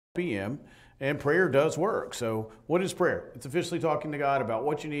p.m. and prayer does work. So what is prayer? It's officially talking to God about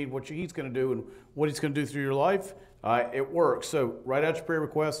what you need, what He's going to do, and what He's going to do through your life. It works. So write out your prayer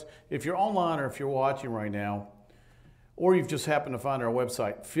requests. If you're online or if you're watching right now, or you've just happened to find our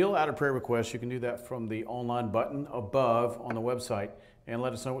website, fill out a prayer request. You can do that from the online button above on the website and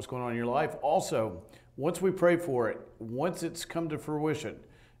let us know what's going on in your life. Also, once we pray for it, once it's come to fruition,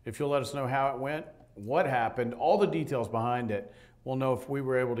 if you'll let us know how it went, what happened, all the details behind it, we'll know if we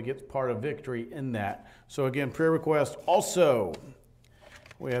were able to get part of victory in that. So again, prayer request. Also,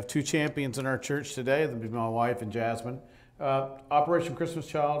 we have two champions in our church today. That'll be my wife and Jasmine. Operation Christmas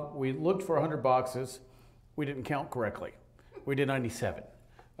Child, we looked for 100 boxes. We didn't count correctly. We did 97.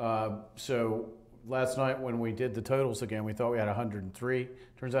 So last night when we did the totals again, we thought we had 103.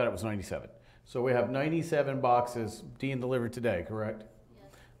 Turns out it was 97. So we have 97 boxes being delivered today, correct?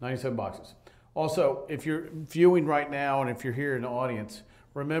 Yes. 97 boxes. Also, if you're viewing right now and if you're here in the audience,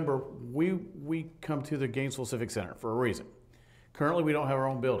 remember we come to the Gainesville Civic Center for a reason. Currently, we don't have our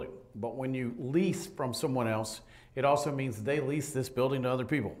own building, but when you lease from someone else, it also means they lease this building to other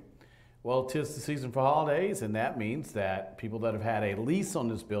people. Well, 'tis the season for holidays, and that means that people that have had a lease on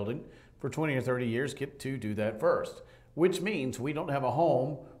this building for 20 or 30 years get to do that first, which means we don't have a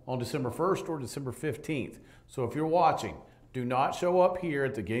home on December 1st or December 15th. So if you're watching, do not show up here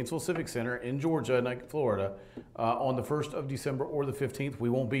at the Gainesville Civic Center in Georgia, not Florida, on the 1st of December or the 15th. We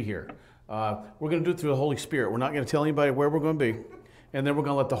won't be here. We're going to do it through the Holy Spirit. We're not going to tell anybody where we're going to be, and then we're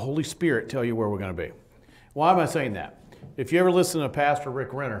going to let the Holy Spirit tell you where we're going to be. Why am I saying that? If you ever listen to Pastor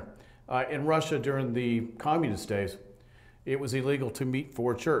Rick Renner, in Russia during the communist days, it was illegal to meet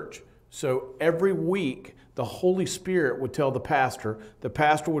for church. So every week, the Holy Spirit would tell the pastor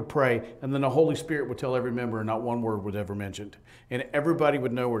would pray, and then the Holy Spirit would tell every member, and not one word was ever mentioned. And everybody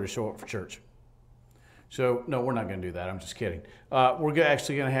would know where to show up for church. So, no, we're not going to do that. I'm just kidding. We're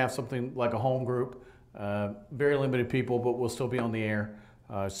actually going to have something like a home group, very limited people, but we'll still be on the air,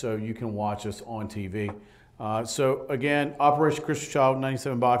 so you can watch us on TV. So again, Operation Christmas Child,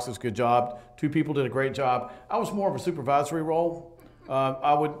 97 boxes, good job. Two people did a great job. I was more of a supervisory role.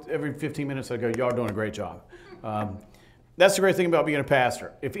 I would, every 15 minutes, I'd go, y'all are doing a great job. That's the great thing about being a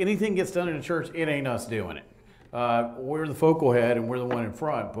pastor. If anything gets done in the church, it ain't us doing it. We're the focal head and we're the one in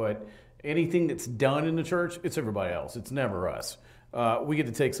front, but anything that's done in the church, it's everybody else. It's never us. We get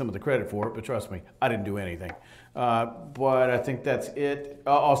to take some of the credit for it, but trust me, I didn't do anything. But I think that's it.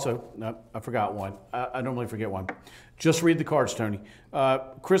 Also, no, I forgot one. I normally forget one. Just read the cards, Tony.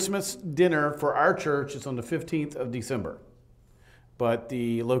 Christmas dinner for our church is on the 15th of December, but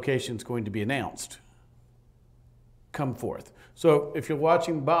the location is going to be announced. Come forth. So if you're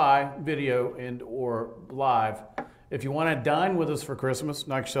watching by video and or live, if you want to dine with us for Christmas,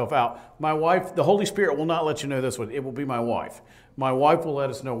 knock yourself out. My wife, the Holy Spirit will not let you know this one. It will be my wife. My wife will let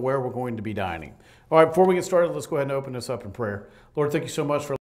us know where we're going to be dining. All right, before we get started, let's go ahead and open this up in prayer. Lord, thank you so much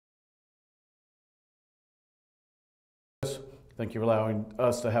for this. Thank you for allowing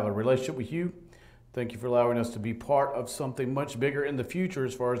us to have a relationship with you. Thank you for allowing us to be part of something much bigger in the future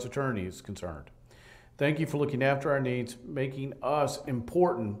as far as eternity is concerned. Thank you for looking after our needs, making us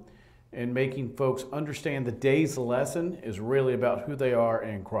important, and making folks understand the day's lesson is really about who they are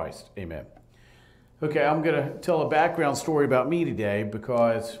in Christ. Amen. Okay, I'm going to tell a background story about me today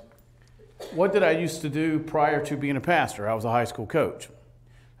because what did I used to do prior to being a pastor? I was a high school coach.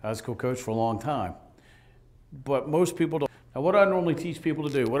 High school coach for a long time. But most people don't. Now, what do I normally teach people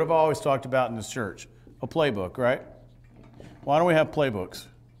to do? What have I always talked about in this church? A playbook, right? Why don't we have playbooks?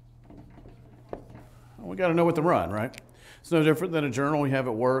 We got to know what to run, right? It's no different than a journal we have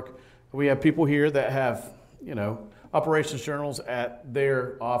at work. We have people here that have, operations journals at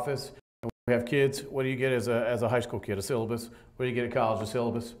their office. And we have kids. What do you get as a high school kid? A syllabus. What do you get at college? A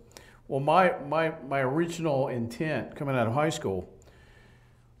syllabus. Well, my original intent coming out of high school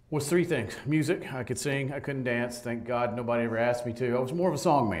was three things. Music. I could sing. I couldn't dance. Thank God nobody ever asked me to. I was more of a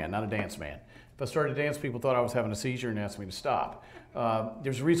song man, not a dance man. If I started to dance, people thought I was having a seizure and asked me to stop.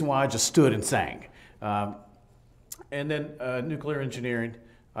 There's a reason why I just stood and sang. And then nuclear engineering.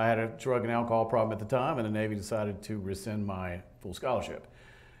 I had a drug and alcohol problem at the time, and the Navy decided to rescind my full scholarship.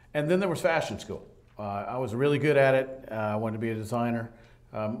 And then there was fashion school. I was really good at it. I wanted to be a designer.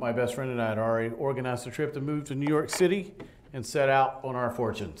 My best friend and I had already organized a trip to move to New York City and set out on our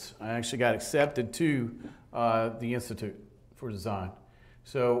fortunes. I actually got accepted to the Institute for Design.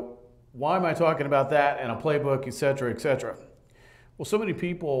 So why am I talking about that and a playbook, et cetera, et cetera? Well, so many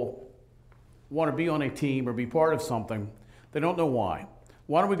people want to be on a team or be part of something. They don't know why.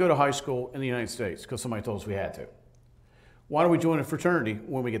 Why don't we go to high school in the United States? Because somebody told us we had to. Why don't we join a fraternity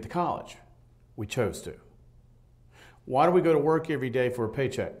when we get to college? We chose to. Why do we go to work every day for a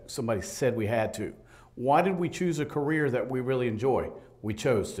paycheck? Somebody said we had to. Why did we choose a career that we really enjoy? We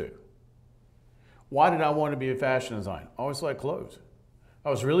chose to. Why did I want to be a fashion designer? I always liked clothes. I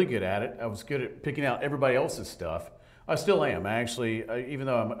was really good at it. I was good at picking out everybody else's stuff. I still am. Actually, even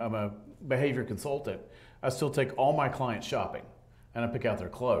though I'm a behavior consultant, I still take all my clients shopping and I pick out their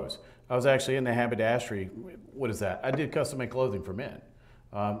clothes. I was actually in the haberdashery. What is that? I did custom made clothing for men.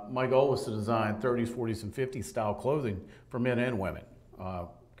 My goal was to design 30s, 40s, and 50s style clothing for men and women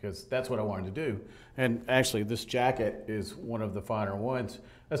because that's what I wanted to do. And actually, this jacket is one of the finer ones.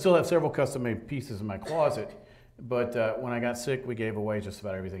 I still have several custom made pieces in my closet, but when I got sick, we gave away just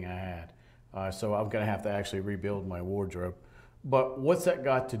about everything I had. So I'm going to have to actually rebuild my wardrobe. But what's that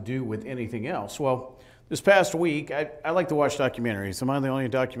got to do with anything else? Well, this past week, I like to watch documentaries. Am I the only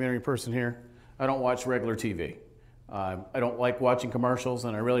documentary person here? I don't watch regular TV. I don't like watching commercials,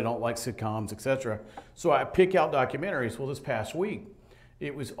 and I really don't like sitcoms, etc. So I pick out documentaries. Well, this past week,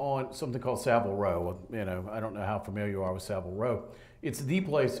 it was on something called Savile Row. You know, I don't know how familiar you are with Savile Row. It's the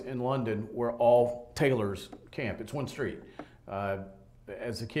place in London where all tailors camp. It's one street.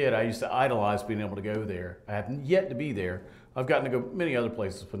 As a kid, I used to idolize being able to go there. I have yet to be there. I've gotten to go many other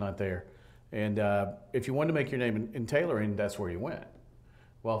places, but not there. And if you wanted to make your name in tailoring, that's where you went.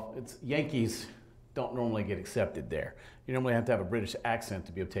 Well, it's Yankees don't normally get accepted there. You normally have to have a British accent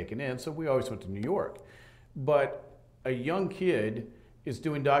to be taken in, so we always went to New York. But a young kid is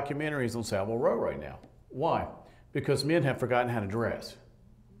doing documentaries on Savile Row right now. Why? Because men have forgotten how to dress.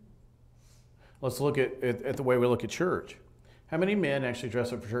 Let's look at the way we look at church. How many men actually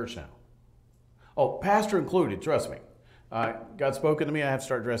dress up for church now? Oh, pastor included, trust me. God's spoken to me, I have to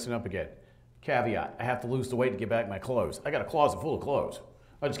start dressing up again. Caveat, I have to lose the weight to get back my clothes. I got a closet full of clothes.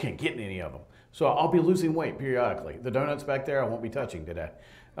 I just can't get in any of them. So I'll be losing weight periodically. The donuts back there, I won't be touching today.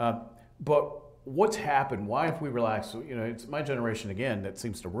 But what's happened? Why have we relaxed? You know, it's my generation again that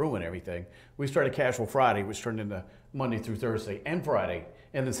seems to ruin everything. We started Casual Friday, which turned into Monday through Thursday and Friday,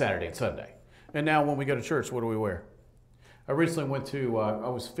 and then Saturday and Sunday. And now when we go to church, what do we wear? I recently went to, I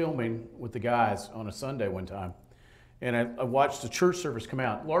was filming with the guys on a Sunday one time, and I watched the church service come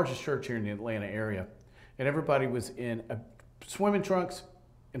out, largest church here in the Atlanta area, and everybody was in swimming trunks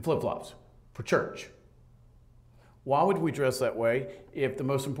and flip-flops for church. Why would we dress that way if the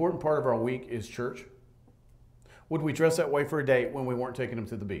most important part of our week is church? Would we dress that way for a date when we weren't taking them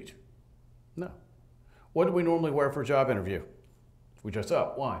to the beach? No. What do we normally wear for a job interview? We dress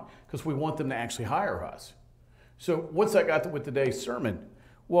up. Why? Because we want them to actually hire us. So what's that got to with today's sermon?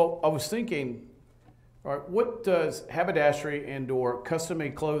 Well, I was thinking, all right, what does haberdashery and/or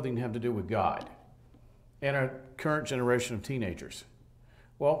custom-made clothing have to do with God and our current generation of teenagers?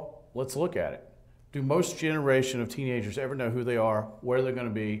 Well, let's look at it. Do most generation of teenagers ever know who they are, where they're going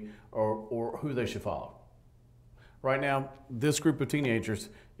to be, or who they should follow? Right now, this group of teenagers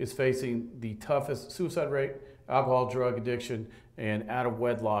is facing the toughest suicide rate, alcohol, drug addiction, and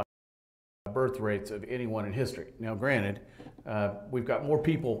out-of-wedlock birth rates of anyone in history. Now, granted, we've got more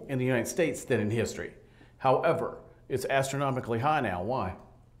people in the United States than in history. However, it's astronomically high now. Why?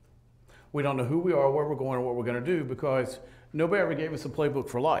 We don't know who we are, where we're going, or what we're going to do because nobody ever gave us a playbook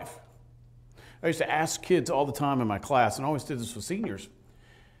for life. I used to ask kids all the time in my class, and I always did this with seniors.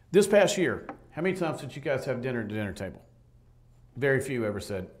 This past year, how many times did you guys have dinner at the dinner table? Very few ever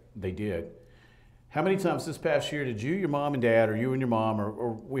said they did. How many times this past year did you, your mom and dad, or you and your mom,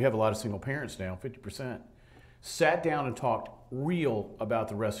 or we have a lot of single parents now, 50%, sat down and talked real about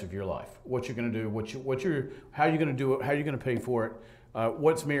the rest of your life? What you're going to do, how you're going to do it, how you're going to pay for it,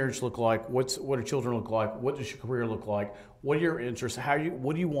 what's marriage look like, what do children look like, what does your career look like, what are your interests,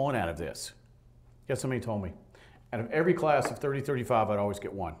 what do you want out of this? Guess how many told me? Out of every class of 30, 35, I'd always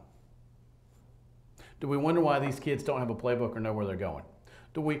get one. Do we wonder why these kids don't have a playbook or know where they're going?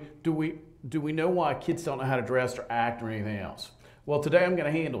 Do we know why kids don't know how to dress or act or anything else? Well, today I'm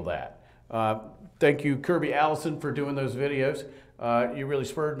going to handle that. Thank you, Kirby Allison, for doing those videos. You really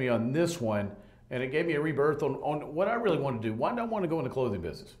spurred me on this one, and it gave me a rebirth on what I really want to do. Why did I want to go into the clothing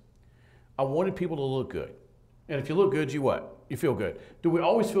business? I wanted people to look good. And if you look good, you what? You feel good. Do we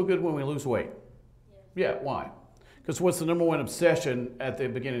always feel good when we lose weight? Yeah, why? Because what's the number one obsession at the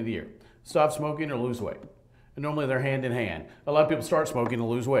beginning of the year? Stop smoking or lose weight. And normally they're hand in hand. A lot of people start smoking to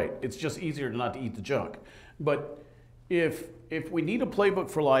lose weight. It's just easier not to eat the junk. But if we need a playbook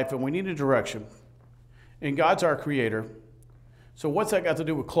for life and we need a direction, and God's our creator, so what's that got to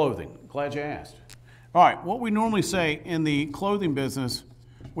do with clothing? Glad you asked. All right, what we normally say in the clothing business,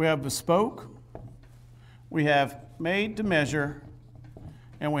 we have bespoke, we have made to measure,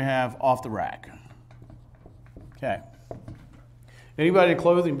 and we have off the rack. Okay. Anybody in the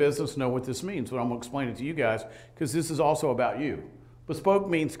clothing business know what this means, but I'm going to explain it to you guys because this is also about you. Bespoke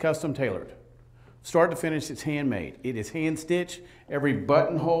means custom tailored. Start to finish, it's handmade. It is hand stitched. Every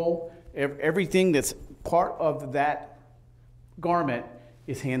buttonhole, everything that's part of that garment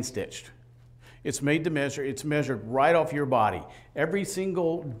is hand stitched. It's made to measure. It's measured right off your body. Every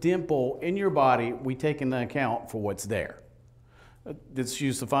single dimple in your body, we take into account for what's there. It's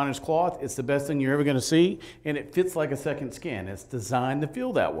used the finest cloth. It's the best thing you're ever going to see, and it fits like a second skin. It's designed to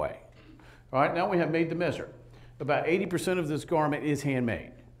feel that way. All right, now we have made to measure. About 80% of this garment is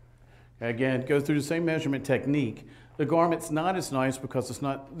handmade. Again, go through the same measurement technique. The garment's not as nice because it's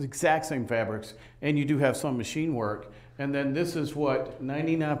not the exact same fabrics, and you do have some machine work. And then this is what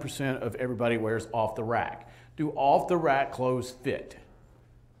 99% of everybody wears off the rack. Do off the rack clothes fit?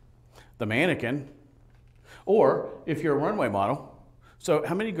 The mannequin, or if you're a runway model, so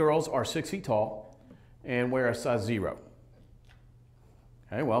how many girls are 6 feet tall and wear a size 0?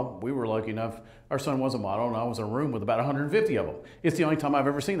 Okay, well, we were lucky enough, our son was a model and I was in a room with about 150 of them. It's the only time I've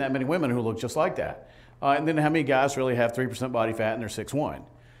ever seen that many women who look just like that. And then how many guys really have 3% body fat and they're 6'1"?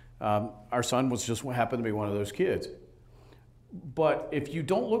 Our son was just happened to be one of those kids. But if you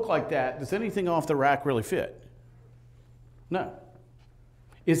don't look like that, does anything off the rack really fit? No.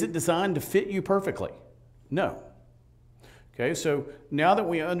 Is it designed to fit you perfectly? No. Okay, so now that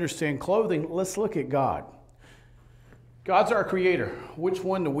we understand clothing, let's look at God. God's our creator. Which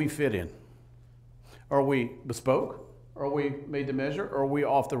one do we fit in? Are we bespoke? Are we made to measure? Or are we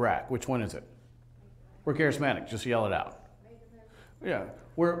off the rack? Which one is it? We're charismatic. Just yell it out. Yeah,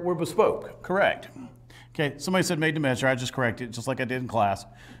 we're bespoke. Correct. Okay, somebody said made to measure. I just corrected it, just like I did in class.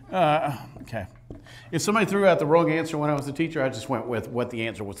 Okay. If somebody threw out the wrong answer when I was a teacher, I just went with what the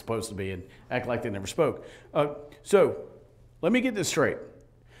answer was supposed to be and act like they never spoke. So let me get this straight.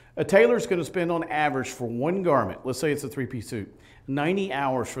 A tailor's going to spend on average for one garment, let's say it's a 3-piece suit, 90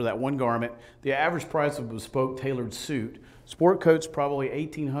 hours for that one garment. The average price of a bespoke tailored suit, sport coat's probably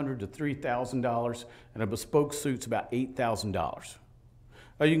 $1,800 to $3,000, and a bespoke suit's about $8,000.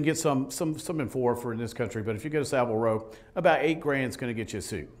 You can get some in for in this country, but if you go to Savile Row, about $8,000 is going to get you a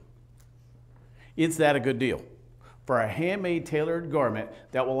suit. Is that a good deal? For a handmade tailored garment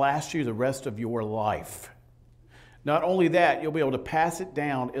that will last you the rest of your life. Not only that, you'll be able to pass it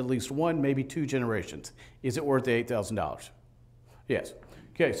down at least 1, maybe 2 generations. Is it worth the $8,000? Yes.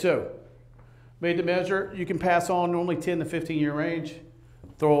 Okay, so made to measure, you can pass on normally 10 to 15 year range,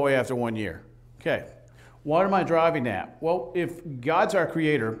 throw away after 1 year. Okay. What am I driving at? Well, if God's our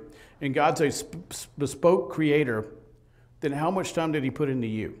creator and God's a bespoke creator, then how much time did he put into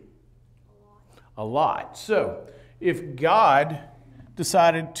you? A lot. So if God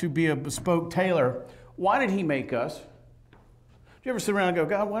decided to be a bespoke tailor, why did he make us? Do you ever sit around and go,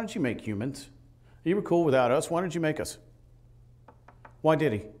 God, why didn't you make humans? You were cool without us. Why did you make us? Why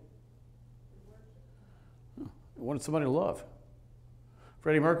did he? He wanted somebody to love.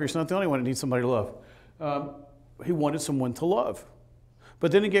 Freddie Mercury's not the only one that needs somebody to love. He wanted someone to love.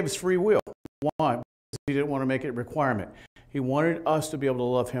 But then he gave us free will. Why? Because he didn't want to make it a requirement. He wanted us to be able to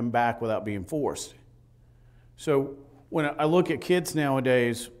love him back without being forced. So when I look at kids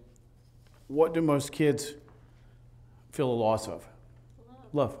nowadays, what do most kids feel a loss of?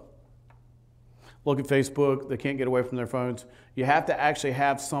 Love. Look at Facebook. They can't get away from their phones. You have to actually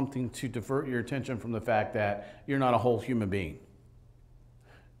have something to divert your attention from the fact that you're not a whole human being.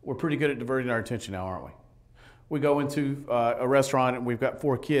 We're pretty good at diverting our attention now, aren't we? We go into a restaurant and we've got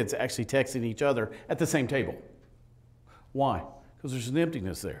 4 kids actually texting each other at the same table. Why? Because there's an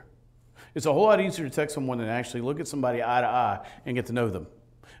emptiness there. It's a whole lot easier to text someone than actually look at somebody eye to eye and get to know them.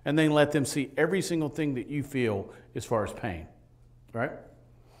 And then let them see every single thing that you feel as far as pain, right?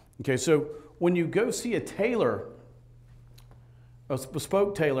 Okay, so when you go see a tailor, a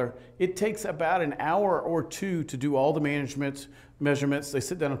bespoke tailor, it takes about an hour or 2 to do all the measurements. They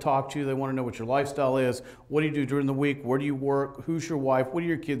sit down and talk to you. They want to know what your lifestyle is. What do you do during the week? Where do you work? Who's your wife? What do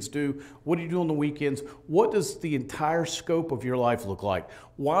your kids do? What do you do on the weekends? What does the entire scope of your life look like?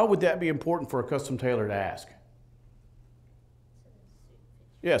 Why would that be important for a custom tailor to ask?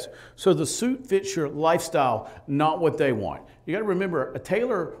 Yes, so the suit fits your lifestyle, not what they want. You got to remember, a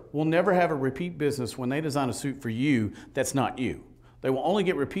tailor will never have a repeat business when they design a suit for you that's not you. They will only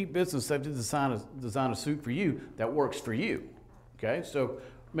get repeat business if they design a suit for you that works for you. Okay, so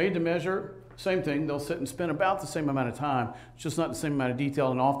made to measure, same thing. They'll sit and spend about the same amount of time, it's just not the same amount of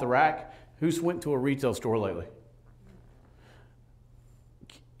detail. And off the rack, who's went to a retail store lately?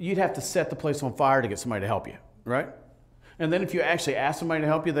 You'd have to set the place on fire to get somebody to help you, right? And then if you actually ask somebody to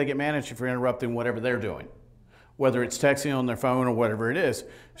help you, they get mad at you for interrupting whatever they're doing, whether it's texting on their phone or whatever it is.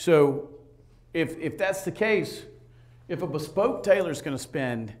 So if that's the case, If a bespoke tailor is going to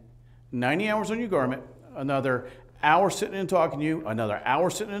spend 90 hours on your garment, another hour sitting and talking to you, another hour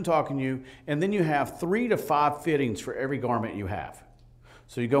sitting and talking to you, and then you have 3 to 5 fittings for every garment you have.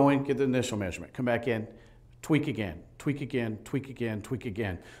 So you go in, get the initial measurement, come back in, tweak again, tweak again, tweak again, tweak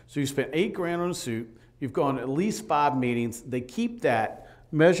again. So you spent $8 grand on a suit, you've gone at least 5 meetings, they keep that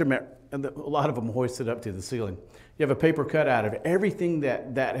measurement, and a lot of them hoist it up to the ceiling. You have a paper cutout of everything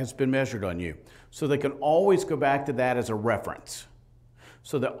that has been measured on you. So they can always go back to that as a reference.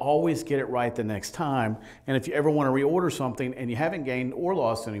 So they always get it right the next time. And if you ever want to reorder something and you haven't gained or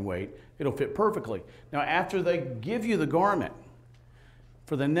lost any weight, it'll fit perfectly. Now, after they give you the garment,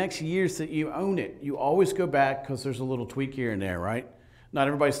 for the next years that you own it, you always go back because there's a little tweak here and there, right? Not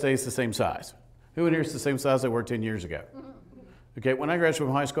everybody stays the same size. Who in here is the same size they were 10 years ago? Okay, when I graduated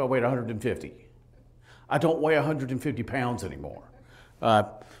from high school, I weighed 150. I don't weigh 150 pounds anymore.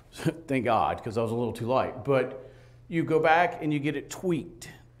 Thank God, because I was a little too light. But you go back and you get it tweaked.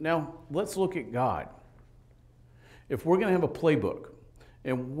 Now, let's look at God. If we're going to have a playbook,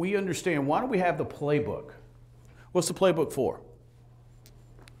 and we understand, why do we have the playbook? What's the playbook for?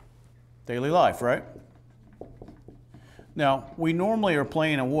 Daily life, right? Now, we normally are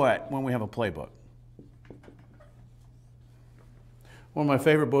playing a what when we have a playbook? One of my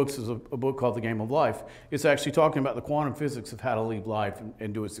favorite books is a book called The Game of Life. It's actually talking about the quantum physics of how to lead life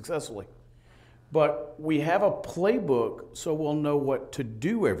and do it successfully. But we have a playbook so we'll know what to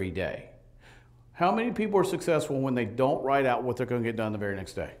do every day. How many people are successful when they don't write out what they're going to get done the very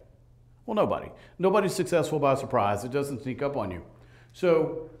next day? Well, nobody. Nobody's successful by surprise. It doesn't sneak up on you.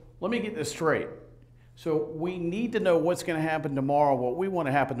 So let me get this straight. So we need to know what's going to happen tomorrow, what we want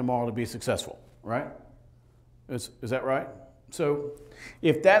to happen tomorrow to be successful, right? Is that right? So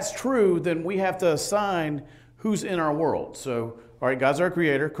if that's true, then we have to assign who's in our world. So, all right, God's our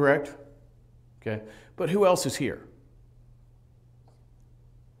creator, correct? Okay, but who else is here?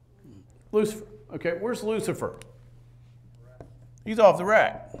 Lucifer. Okay, where's Lucifer? He's off the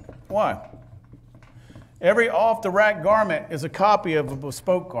rack. Why? Every off-the-rack garment is a copy of a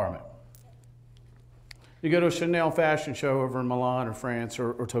bespoke garment. You go to a Chanel fashion show over in Milan or France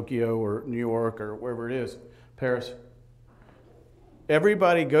or Tokyo or New York or wherever it is, Paris.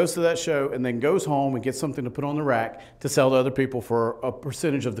 Everybody goes to that show and then goes home and gets something to put on the rack to sell to other people for a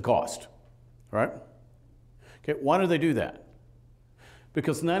percentage of the cost, right? Okay, why do they do that?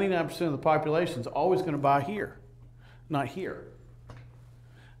 Because 99% of the population is always going to buy here, not here.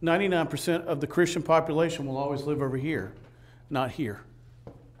 99% of the Christian population will always live over here, not here.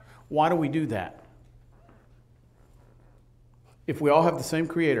 Why do we do that? If we all have the same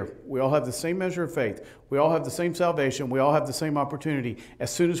creator, we all have the same measure of faith, we all have the same salvation, we all have the same opportunity,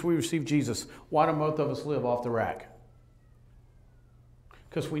 as soon as we receive Jesus, why do most of us live off the rack?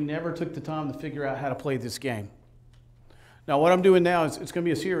 Because we never took the time to figure out how to play this game. Now, what I'm doing now is it's going to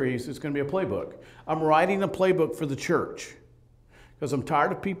be a series, it's going to be a playbook. I'm writing a playbook for the church because I'm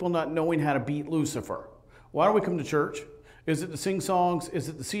tired of people not knowing how to beat Lucifer. Why do we come to church? Is it to sing songs? Is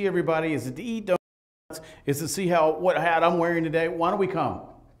it to see everybody? Is it to eat donuts? Is to see what hat I'm wearing today? Why do we come?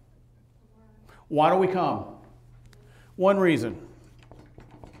 Why do we come? One reason.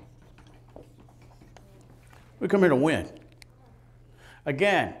 We come here to win.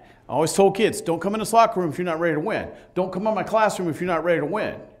 Again, I always told kids, don't come in this locker room if you're not ready to win. Don't come in my classroom if you're not ready to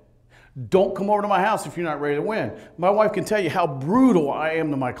win. Don't come over to my house if you're not ready to win. My wife can tell you how brutal I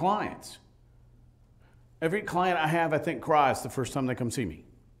am to my clients. Every client I have, I think, cries the first time they come see me.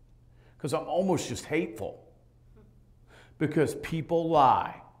 Because I'm almost just hateful. Because people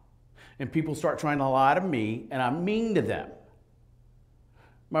lie. And people start trying to lie to me, and I'm mean to them.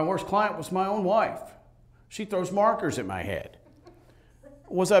 My worst client was my own wife. She throws markers at my head.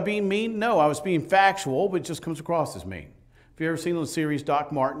 Was I being mean? No, I was being factual, but it just comes across as mean. If you've ever seen the series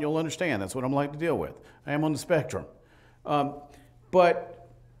Doc Martin, you'll understand. That's what I'm like to deal with. I am on the spectrum. But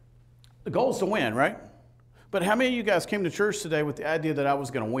the goal is to win, right? But how many of you guys came to church today with the idea that I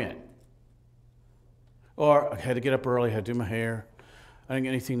was going to win? Or I had to get up early, I had to do my hair. I didn't get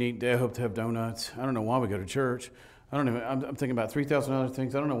anything to eat today. I hope to have donuts. I don't know why we go to church. I don't even, I'm thinking about 3,000 other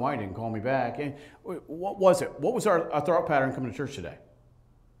things. I don't know why he didn't call me back. And what was it? What was our thought pattern coming to church today?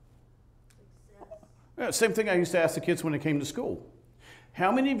 Yeah, same thing I used to ask the kids when they came to school.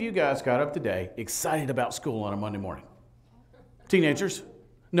 How many of you guys got up today excited about school on a Monday morning? Teenagers?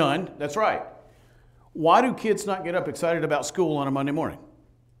 None. That's right. Why do kids not get up excited about school on a Monday morning?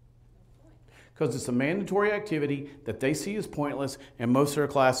 Because it's a mandatory activity that they see as pointless, and most of their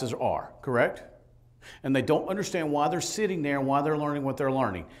classes are, correct? And they don't understand why they're sitting there and why they're learning what they're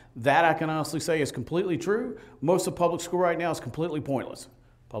learning. That I can honestly say is completely true. Most of public school right now is completely pointless.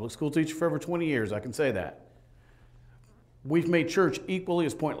 Public school teacher for over 20 years, I can say that. we've made church equally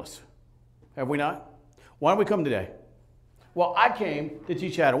as pointless. Have we not? Why don't we come today? Well, I came to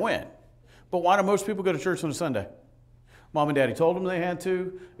teach you how to win. But why do most people go to church on a Sunday? Mom and Daddy told them they had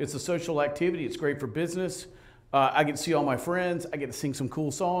to. It's a social activity. It's great for business. I get to see all my friends. I get to sing some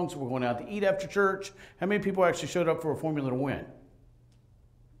cool songs. We're going out to eat after church. How many people actually showed up for a formula to win?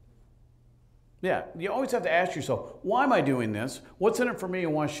 Yeah, you always have to ask yourself, why am I doing this? What's in it for me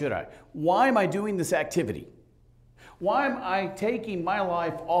and why should I? Why am I doing this activity? Why am I taking my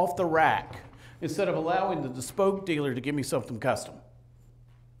life off the rack instead of allowing the bespoke dealer to give me something custom?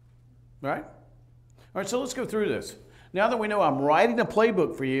 Right? All right, so let's go through this. Now that we know I'm writing a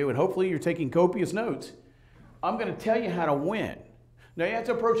playbook for you, and hopefully you're taking copious notes, I'm going to tell you how to win. Now you have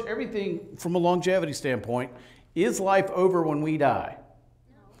to approach everything from a longevity standpoint. Is life over when we die?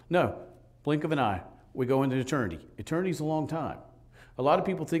 No. Blink of an eye, we go into eternity. Eternity is a long time. A lot of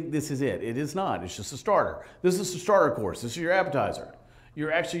people think this is it. It is not. It's just a starter. This is the starter course. This is your appetizer.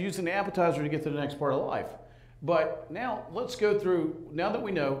 You're actually using the appetizer to get to the next part of life. But now let's go through, now that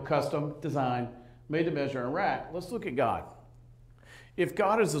we know custom, design, made to measure, and rack, let's look at God. If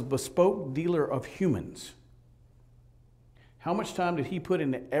God is a bespoke dealer of humans, how much time did he put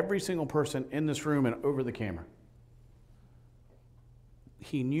into every single person in this room and over the camera?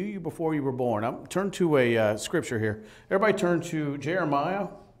 He knew you before you were born. Turn to a scripture here. Everybody turn to Jeremiah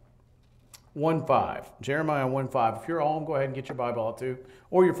 1:5. Jeremiah 1:5. If you're home, go ahead and get your Bible out too,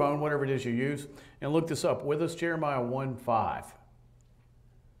 or your phone, whatever it is you use, and look this up with us. Jeremiah 1:5.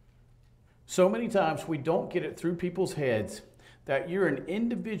 So many times we don't get it through people's heads that you're an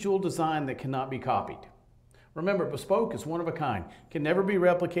individual design that cannot be copied. Remember, bespoke is one of a kind. Can never be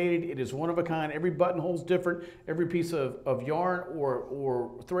replicated. It is one of a kind. Every buttonhole is different. Every piece of yarn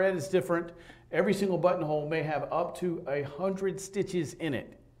or thread is different. Every single buttonhole may have up to 100 stitches in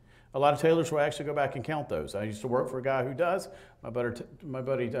it. A lot of tailors will actually go back and count those. I used to work for a guy who does. My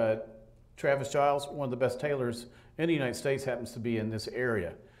buddy Travis Giles, one of the best tailors in the United States, happens to be in this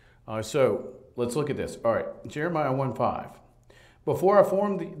area. So let's look at this. All right, Jeremiah 1:5. Before I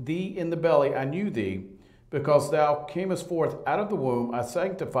formed thee in the belly, I knew thee. Because thou camest forth out of the womb, I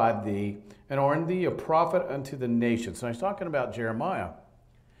sanctified thee, and ordained thee a prophet unto the nations. Now he's talking about Jeremiah.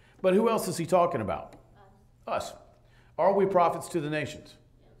 But who else is he talking about? Us. Are we prophets to the nations?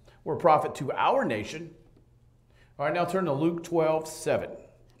 We're a prophet to our nation. All right, now turn to Luke 12:7.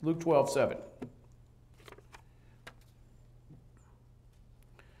 Luke 12:7.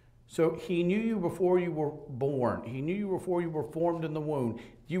 So he knew you before you were born. He knew you before you were formed in the womb.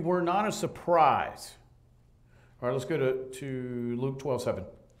 You were not a surprise. All right, let's go to Luke 12:7.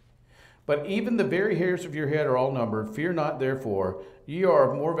 But even the very hairs of your head are all numbered. Fear not, therefore. Ye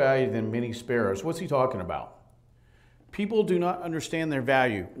are of more value than many sparrows. What's he talking about? People do not understand their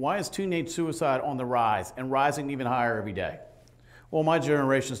value. Why is teenage suicide on the rise and rising even higher every day? Well, my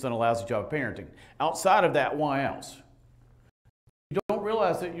generation's done a lousy job of parenting. Outside of that, why else? You don't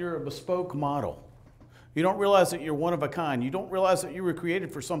realize that you're a bespoke model. You don't realize that you're one of a kind. You don't realize that you were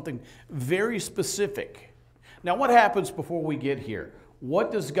created for something very specific. Now, what happens before we get here?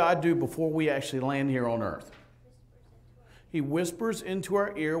 What does God do before we actually land here on earth? He whispers into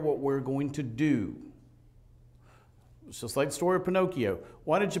our ear what we're going to do. It's just like the story of Pinocchio.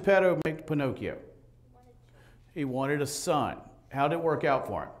 Why did Geppetto make Pinocchio? He wanted a son. How did it work out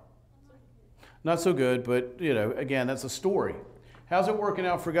for him? Not so good, but, you know, again, that's a story. How's it working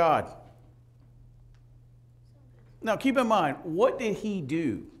out for God? Now, keep in mind, what did he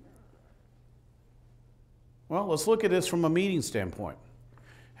do? Well, let's look at this from a meeting standpoint.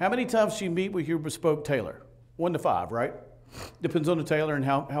 How many times do you meet with your bespoke tailor? 1 to 5, right? Depends on the tailor and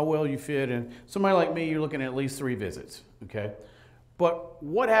how well you fit. And somebody like me, you're looking at least 3 visits, okay? But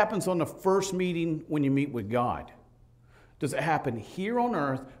what happens on the first meeting when you meet with God? Does it happen here on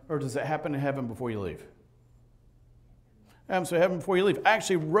earth, or does it happen in heaven before you leave? It happens in heaven before you leave. I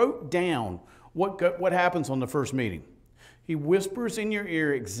actually wrote down what happens on the first meeting. He whispers in your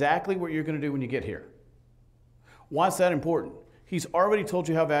ear exactly what you're going to do when you get here. Why is that important? He's already told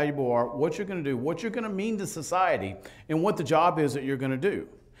you how valuable you are, what you're going to do, what you're going to mean to society, and what the job is that you're going to do.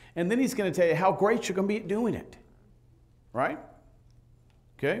 And then he's going to tell you how great you're going to be at doing it. Right?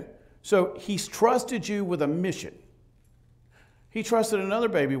 Okay? So he's trusted you with a mission. He trusted another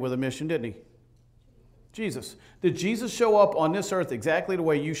baby with a mission, didn't he? Jesus. Did Jesus show up on this earth exactly the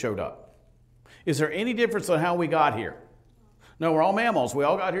way you showed up? Is there any difference on how we got here? No, we're all mammals. We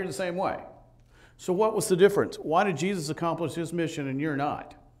all got here the same way. So what was the difference? Why did Jesus accomplish his mission and you're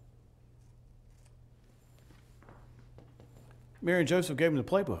not? Mary and Joseph gave him the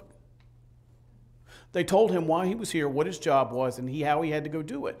playbook. They told him why he was here, what his job was, and how he had to go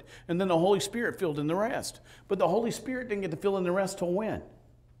do it. And then the Holy Spirit filled in the rest. But the Holy Spirit didn't get to fill in the rest till when?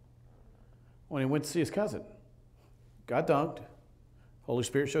 When he went to see his cousin. Got dunked. Holy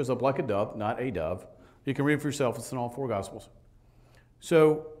Spirit shows up like a dove, not a dove. You can read it for yourself. It's in all 4 Gospels.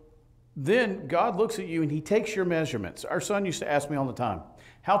 So then God looks at you and he takes your measurements. Our son used to ask me all the time,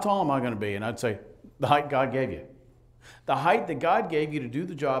 how tall am I going to be? And I'd say, the height God gave you. The height that God gave you to do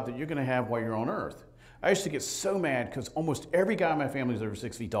the job that you're going to have while you're on earth. I used to get so mad because almost every guy in my family is over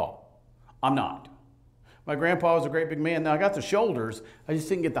 6 feet tall. I'm not. My grandpa was a great big man. Now I got the shoulders. I just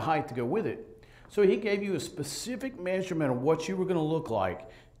didn't get the height to go with it. So he gave you a specific measurement of what you were going to look like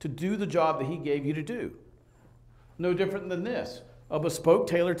to do the job that he gave you to do. No different than this. A bespoke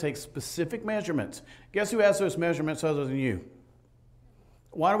tailor takes specific measurements. Guess who has those measurements other than you?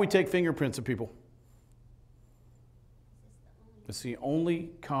 Why do we take fingerprints of people? It's the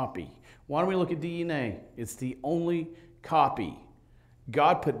only copy. Why do we look at DNA? It's the only copy.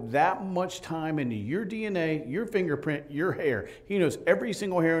 God put that much time into your DNA, your fingerprint, your hair. He knows every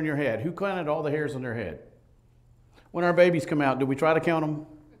single hair on your head. Who counted all the hairs on their head? When our babies come out, do we try to count them?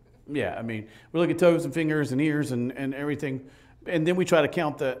 Yeah, I mean, we look at toes and fingers and ears and everything, and then we try to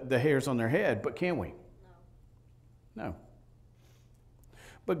count the hairs on their head, but can we? No.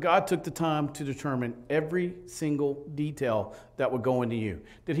 But God took the time to determine every single detail that would go into you.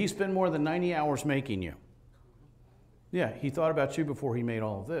 Did he spend more than 90 hours making you? Yeah, he thought about you before he made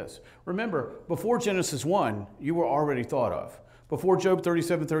all of this. Remember, before Genesis 1, you were already thought of. Before Job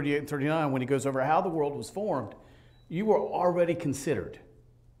 37, 38, and 39, when he goes over how the world was formed, you were already considered.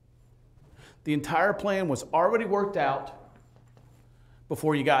 The entire plan was already worked out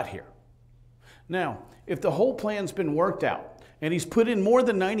before you got here. Now, if the whole plan's been worked out, and he's put in more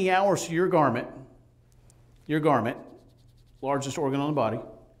than 90 hours to your garment, largest organ on the body,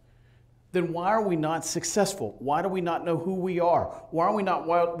 then why are we not successful? Why do we not know who we are? Why are we not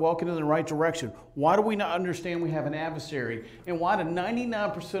walking in the right direction? Why do we not understand we have an adversary? And why do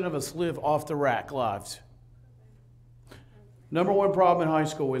 99% of us live off the rack lives? Number one problem in high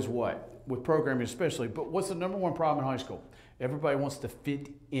school is what? With programming especially, but what's the number one problem in high school? Everybody wants to fit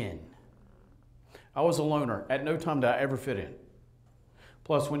in. I was a loner. At no time did I ever fit in.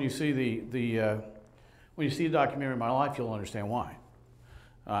 Plus, when you see the documentary of my life, you'll understand why.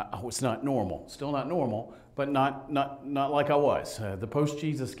 I was not normal, still not normal, but not like I was. The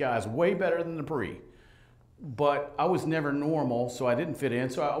post-Jesus guy is way better than the pre. But I was never normal, so I didn't fit in.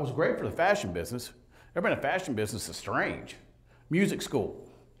 So I was great for the fashion business. Everybody in the fashion business is strange. Music school.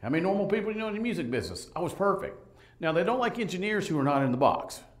 How many normal people do you know in the music business? I was perfect. Now, they don't like engineers who are not in the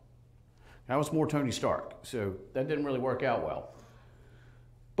box. I was more Tony Stark, so that didn't really work out well.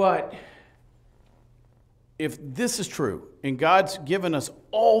 But if this is true, and God's given us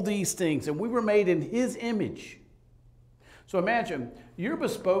all these things, and we were made in his image. So imagine, your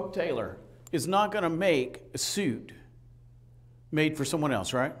bespoke tailor is not going to make a suit made for someone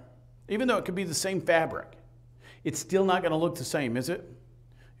else, right? Even though it could be the same fabric. It's still not going to look the same, is it?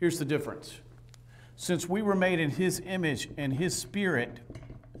 Here's the difference. Since we were made in his image and his spirit,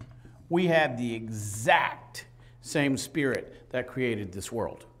 we have the exact same spirit that created this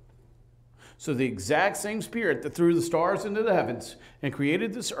world. So the exact same spirit that threw the stars into the heavens and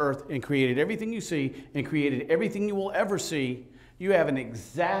created this earth and created everything you see and created everything you will ever see, you have an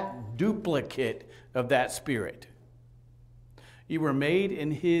exact duplicate of that spirit. You were made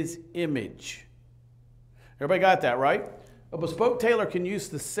in his image. Everybody got that, right? A bespoke tailor can use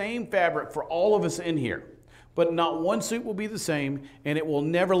the same fabric for all of us in here, but not one suit will be the same, and it will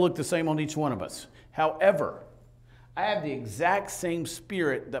never look the same on each one of us. However, I have the exact same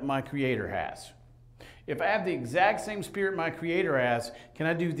spirit that my Creator has. If I have the exact same spirit my Creator has, can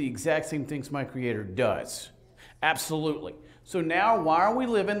I do the exact same things my Creator does? Absolutely. So now, why are we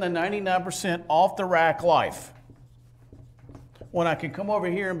living the 99% off the rack life? When I can come over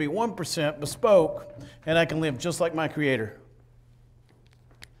here and be 1% bespoke, and I can live just like my Creator.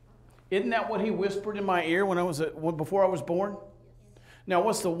 Isn't that what he whispered in my ear before I was born? Now,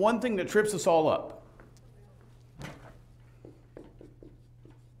 what's the one thing that trips us all up?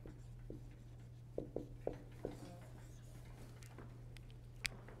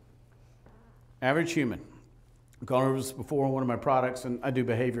 Average human. I've gone over this before on one of my products, and I do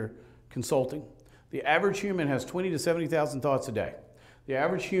behavior consulting. The average human has 20 to 70,000 thoughts a day. The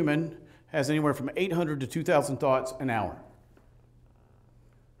average human has anywhere from 800 to 2,000 thoughts an hour.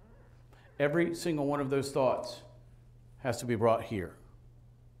 Every single one of those thoughts has to be brought here.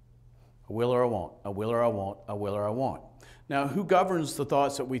 A will or a want, a will or a want, a will or a want. Now, who governs the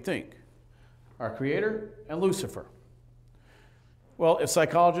thoughts that we think? Our Creator and Lucifer. Well, if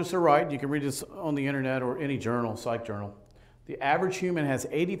psychologists are right, you can read this on the internet or any journal, psych journal. The average human has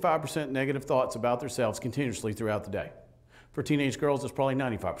 85% negative thoughts about themselves continuously throughout the day. For teenage girls, it's probably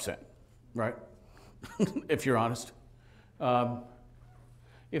 95%, right? If you're honest.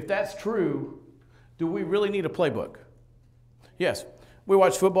 If that's true, do we really need a playbook? Yes. We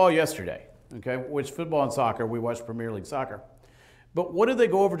watched football yesterday, okay? Which football and soccer, we watched Premier League soccer. But what do they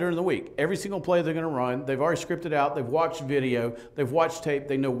go over during the week? Every single play they're going to run, they've already scripted out, they've watched video, they've watched tape,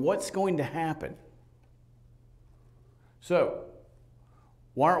 they know what's going to happen. So,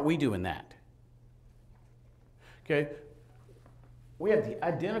 why aren't we doing that? Okay? We have the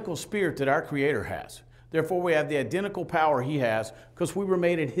identical spirit that our Creator has. Therefore, we have the identical power He has because we were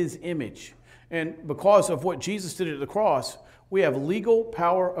made in His image. And because of what Jesus did at the cross, we have legal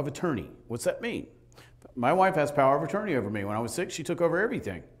power of attorney. What's that mean? My wife has power of attorney over me. When I was sick, she took over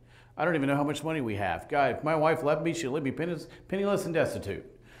everything. I don't even know how much money we have. God, if my wife left me, she'd leave me penniless and destitute.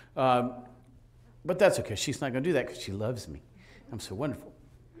 But that's okay. She's not going to do that because she loves me. I'm so wonderful.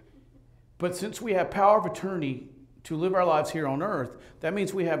 But since we have power of attorney to live our lives here on earth, that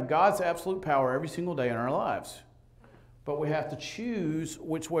means we have God's absolute power every single day in our lives. But we have to choose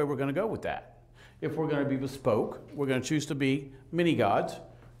which way we're going to go with that. If we're going to be bespoke, we're going to choose to be mini gods,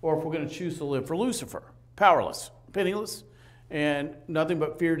 or if we're going to choose to live for Lucifer, powerless, penniless, and nothing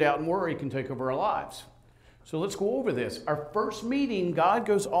but fear, doubt, and worry can take over our lives. So let's go over this. Our first meeting, God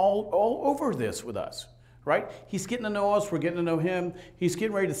goes all over this with us, right? He's getting to know us. We're getting to know Him. He's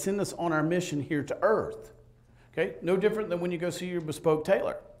getting ready to send us on our mission here to earth. Okay? No different than when you go see your bespoke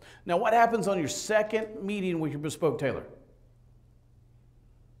tailor. Now, what happens on your second meeting with your bespoke tailor?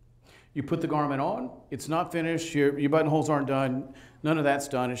 You put the garment on. It's not finished. Your buttonholes aren't done. None of that's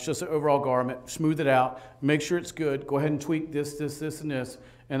done. It's just an overall garment. Smooth it out. Make sure it's good. Go ahead and tweak this, and this,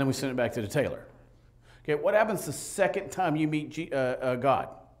 and then we send it back to the tailor. Okay, what happens the second time you meet God?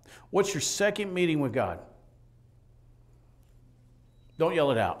 What's your second meeting with God? Don't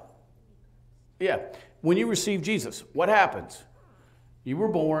yell it out. Yeah, when you receive Jesus, what happens? You were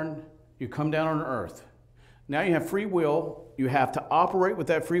born. You come down on earth. Now you have free will. You have to operate with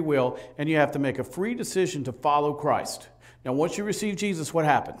that free will, and you have to make a free decision to follow Christ. Now, once you receive Jesus, what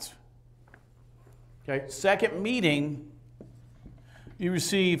happens? Okay, second meeting, you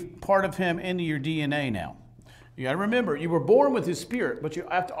receive part of Him into your DNA now. You got to remember, you were born with His Spirit, but you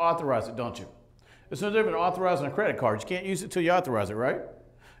have to authorize it, don't you? It's no different than authorizing a credit card. You can't use it until you authorize it, right?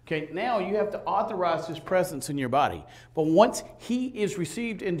 Okay, now you have to authorize His presence in your body. But once He is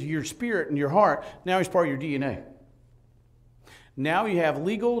received into your spirit and your heart, now He's part of your DNA. Now you have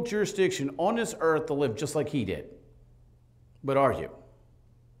legal jurisdiction on this earth to live just like He did. But are you?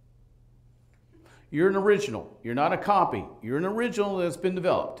 You're an original. You're not a copy. You're an original that's been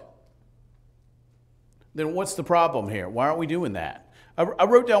developed. Then what's the problem here? Why aren't we doing that? I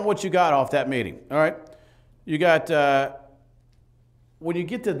wrote down what you got off that meeting, all right? You got, when you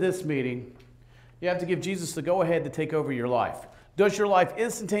get to this meeting, you have to give Jesus the go-ahead to take over your life. Does your life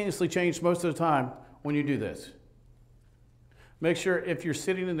instantaneously change most of the time when you do this? Make sure if you're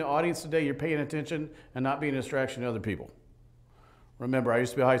sitting in the audience today, you're paying attention and not being a distraction to other people. Remember, I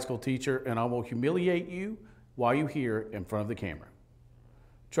used to be a high school teacher, and I will humiliate you while you're here in front of the camera.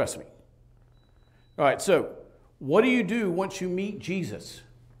 Trust me. All right, so what do you do once you meet Jesus?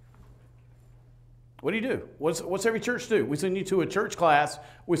 What do you do? What's every church do? We send you to a church class.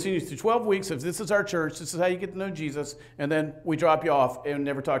 We send you through 12 weeks. If this is our church, this is how you get to know Jesus, and then we drop you off and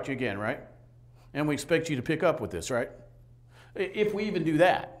never talk to you again, right? And we expect you to pick up with this, right? If we even do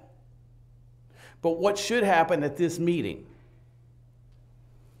that. But what should happen at this meeting?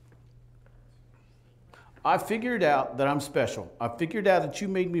 I figured out that I'm special. I figured out that you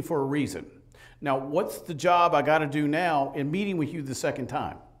made me for a reason. Now, what's the job I got to do now in meeting with you the second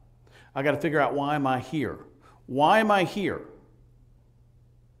time? I got to figure out, why am I here? Why am I here?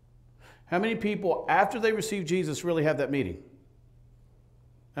 How many people, after they received Jesus, really had that meeting?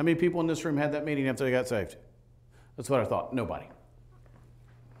 How many people in this room had that meeting after they got saved? That's what I thought. Nobody.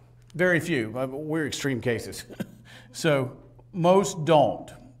 Very few. We're extreme cases. So most don't.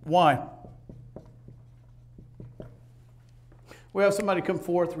 Why? We have somebody come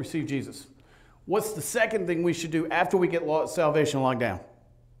forth, receive Jesus. What's the second thing we should do after we get salvation locked down?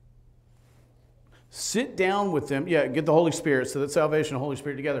 Sit down with them. Yeah, get the Holy Spirit, so that salvation and Holy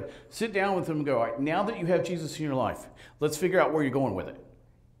Spirit together. Sit down with them and go, all right, now that you have Jesus in your life, let's figure out where you're going with it.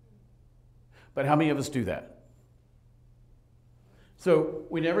 But how many of us do that? So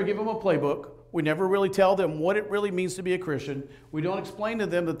we never give them a playbook. We never really tell them what it really means to be a Christian. We don't explain to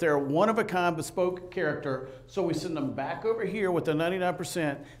them that they're a one-of-a-kind, bespoke character, so we send them back over here with the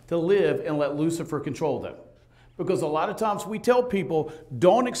 99% to live and let Lucifer control them. Because a lot of times we tell people,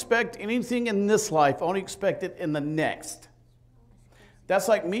 don't expect anything in this life, only expect it in the next. That's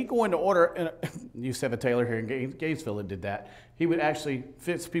like me going to order, and used to have a tailor here in Gainesville that did that. He would actually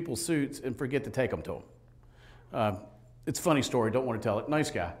fix people's suits and forget to take them to them. It's a funny story, don't want to tell it.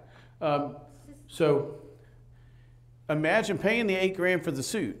 Nice guy. So imagine paying the $8,000 for the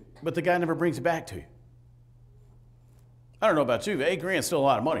suit, but the guy never brings it back to you. I don't know about you, but $8,000 is still a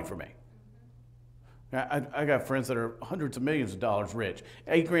lot of money for me. I got friends that are hundreds of millions of dollars rich.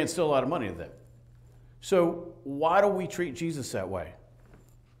 $8,000 is still a lot of money to them. So why do we treat Jesus that way?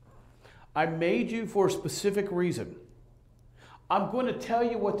 I made you for a specific reason. I'm going to tell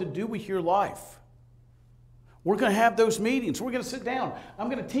you what to do with your life. We're going to have those meetings. We're going to sit down. I'm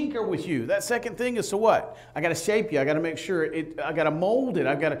going to tinker with you. That second thing is to what? I got to shape you. I got to make sure I got to mold it.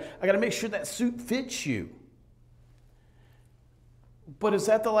 I got to make sure that suit fits you. But is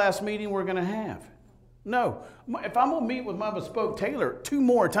that the last meeting we're going to have? No. If I'm going to meet with my Bespoke tailor 2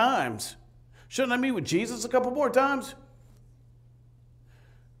 more times, shouldn't I meet with Jesus a couple more times?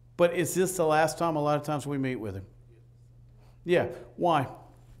 But is this the last time a lot of times we meet with him? Yeah. Why?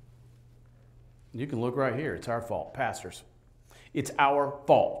 You can look right here. It's our fault, pastors. It's our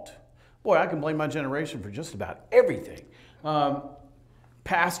fault. Boy, I can blame my generation for just about everything.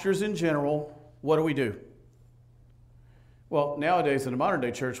 Pastors in general, what do? Well, nowadays in the modern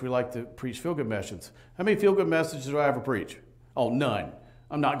day church, we like to preach feel-good messages. How many feel-good messages do I ever preach? Oh, none.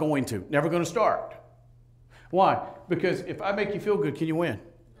 I'm not going to. Never going to start. Why? Because if I make you feel good, can you win?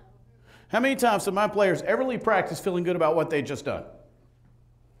 How many times did my players ever leave practice feeling good about what they'd just done?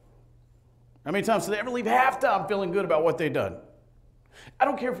 How many times did they ever leave halftime feeling good about what they'd done? I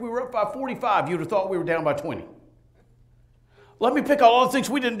don't care if we were up by 45, you'd have thought we were down by 20. Let me pick out all the things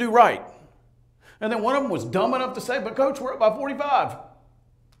we didn't do right. And then one of them was dumb enough to say, but coach, we're up by 45.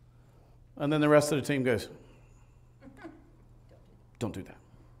 And then the rest of the team goes, don't do that.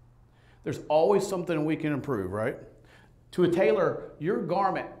 There's always something we can improve, right? To a tailor, your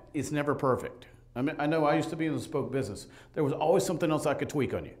garment is never perfect. I know I used to be in the Bespoke business. There was always something else I could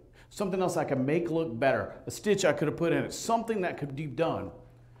tweak on you. Something else I could make look better. A stitch I could have put in it. Something that could be done.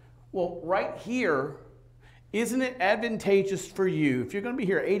 Well, right here, isn't it advantageous for you, if you're going to be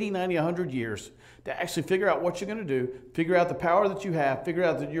here 80, 90, 100 years, to actually figure out what you're going to do, figure out the power that you have, figure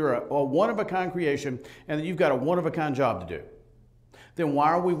out that you're a one-of-a-kind creation, and that you've got a one-of-a-kind job to do? Then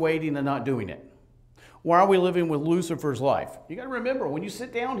why are we waiting and not doing it? Why are we living with Lucifer's life? You got to remember, when you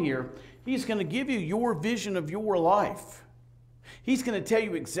sit down here, he's going to give you your vision of your life. He's going to tell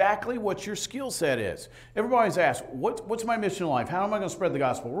you exactly what your skill set is. Everybody's asked, what's my mission in life? How am I going to spread the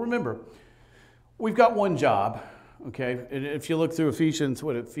gospel? Remember, we've got one job, okay? And if you look through Ephesians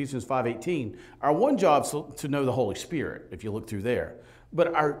 5:18, our one job is to know the Holy Spirit, if you look through there.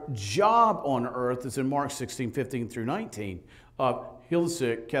 But our job on earth is in Mark 16:15 through 19, heal the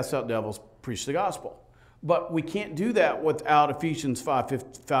sick, cast out devils, preach the gospel. But we can't do that without Ephesians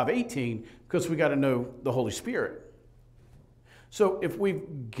 5:18 because we got to know the Holy Spirit. So if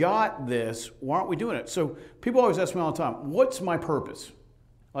we've got this, why aren't we doing it? So people always ask me all the time, what's my purpose?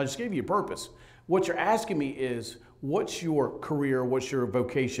 I just gave you a purpose. What you're asking me is, what's your career? What's your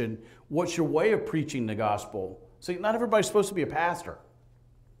vocation? What's your way of preaching the gospel? See, not everybody's supposed to be a pastor.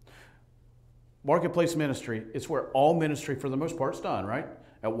 Marketplace ministry, it's where all ministry for the most part is done, right?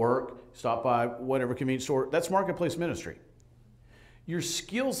 At work, stop by whatever convenience store. That's marketplace ministry. Your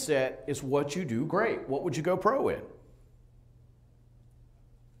skill set is what you do great. What would you go pro in?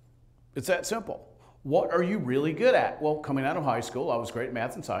 It's that simple. What are you really good at? Well, coming out of high school, I was great at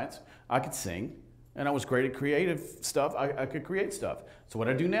math and science. I could sing, and I was great at creative stuff. I could create stuff. So what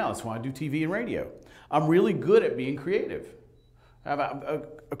I do now, that's why I do TV and radio. I'm really good at being creative. I have an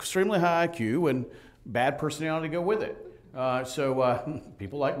extremely high IQ and bad personality to go with it. So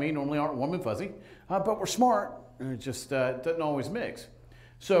people like me normally aren't warm and fuzzy, but we're smart. It just doesn't always mix.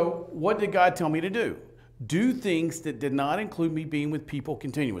 So what did God tell me to do? Do things that did not include me being with people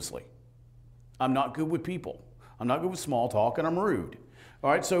continuously. I'm not good with people. I'm not good with small talk, and I'm rude.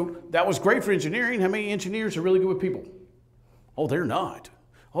 All right, so that was great for engineering. How many engineers are really good with people? Oh, they're not.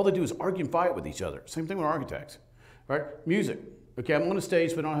 All they do is argue and fight with each other. Same thing with architects. All right, music. Okay, I'm on a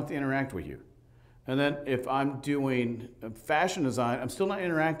stage, but I don't have to interact with you. And then if I'm doing fashion design, I'm still not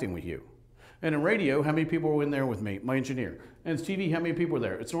interacting with you. And in radio, how many people were in there with me? My engineer. And it's TV, how many people are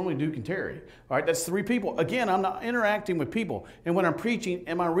there? It's normally Duke and Terry. All right, that's 3 people. Again, I'm not interacting with people. And when I'm preaching,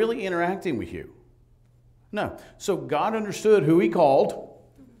 am I really interacting with you? No. So God understood who he called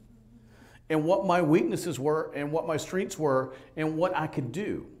and what my weaknesses were and what my strengths were and what I could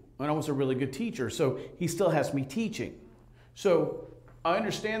do. And I was a really good teacher, so he still has me teaching. So I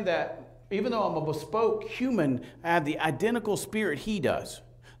understand that Even though I'm a bespoke human, I have the identical spirit he does.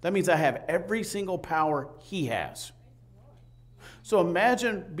 That means I have every single power he has. So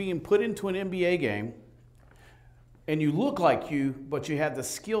imagine being put into an NBA game and you look like you, but you have the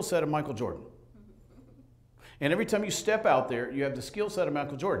skill set of Michael Jordan. And every time you step out there, you have the skill set of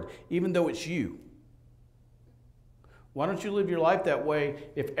Michael Jordan, even though it's you. Why don't you live your life that way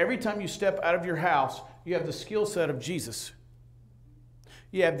if every time you step out of your house, you have the skill set of Jesus?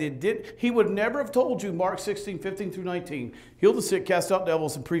 You have he would never have told you, Mark 16, 15 through 19, heal the sick, cast out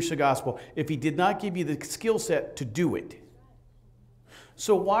devils, and preach the gospel, if he did not give you the skill set to do it.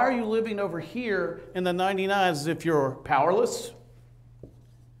 So why are you living over here in the 99s as if you're powerless?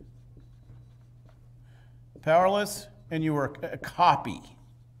 Powerless, and you are a copy.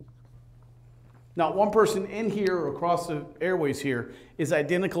 Not one person in here or across the airways here is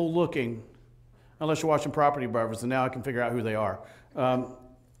identical looking, unless you're watching Property Brothers, and now I can figure out who they are.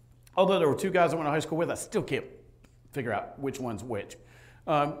 Although there were two guys I went to high school with, I still can't figure out which one's which.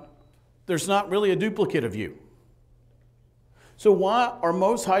 There's not really a duplicate of you. So why are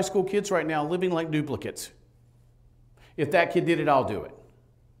most high school kids right now living like duplicates? If that kid did it, I'll do it.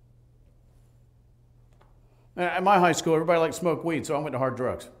 At my high school, everybody liked to smoke weed, so I went to hard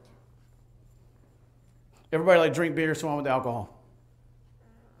drugs. Everybody liked to drink beer, so I went to alcohol.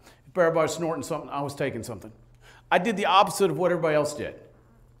 If everybody was snorting something, I was taking something. I did the opposite of what everybody else did.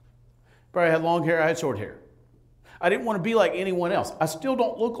 Everybody had long hair, I had short hair. I didn't want to be like anyone else. I still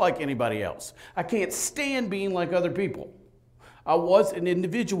don't look like anybody else. I can't stand being like other people. I was an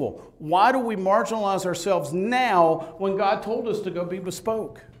individual. Why do we marginalize ourselves now when God told us to go be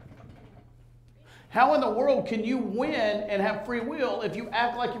bespoke? How in the world can you win and have free will if you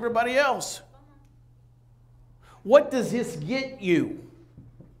act like everybody else? What does this get you?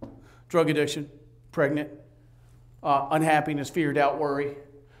 Drug addiction, pregnant, unhappiness, fear, doubt, worry.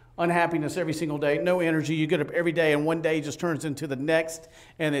 Unhappiness every single day, no energy. You get up every day and one day just turns into the next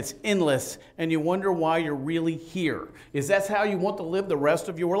and it's endless and you wonder why you're really here. Is that how you want to live the rest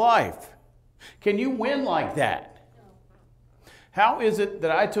of your life? Can you win like that? How is it that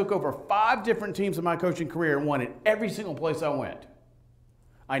I took over 5 different teams in my coaching career and won at every single place I went?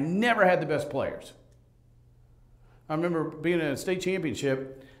 I never had the best players. I remember being in a state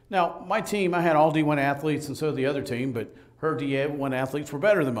championship. Now, my team, I had all D1 athletes and so did the other team, but her D1 athletes were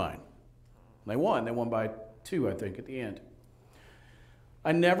better than mine. They won. They won by 2, I think, at the end.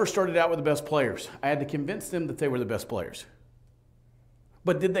 I never started out with the best players. I had to convince them that they were the best players.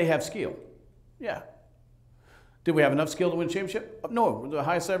 But did they have skill? Yeah. Did we have enough skill to win a championship? No. The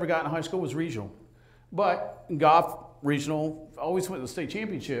highest I ever got in high school was regional. But in golf, regional, always went to the state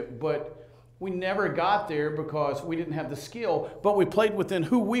championship, but we never got there because we didn't have the skill, but we played within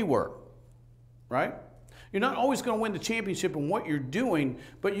who we were, right? You're not always going to win the championship in what you're doing,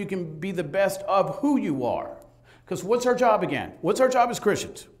 but you can be the best of who you are. Because what's our job again? What's our job as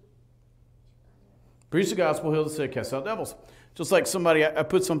Christians? Preach the gospel, heal the sick, cast out devils. Just like somebody, I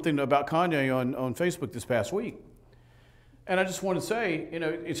put something about Kanye on Facebook this past week. And I just want to say, you know,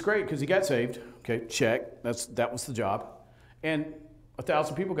 it's great because he got saved. Okay, check. That was the job. And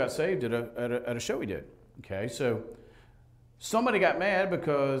 1,000 people got saved at a show he did. Okay, so somebody got mad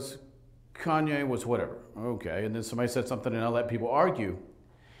because Kanye was whatever. Okay, and then somebody said something and I let people argue.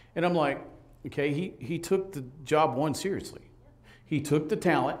 And I'm like, okay, he took the job one seriously. He took the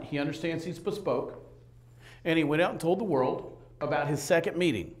talent. He understands he's bespoke. And he went out and told the world about his second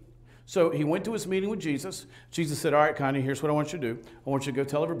meeting. So he went to his meeting with Jesus. Jesus said, all right, Kanye, here's what I want you to do. I want you to go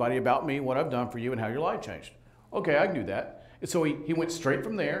tell everybody about me, what I've done for you, and how your life changed. Okay, I can do that. And so he went straight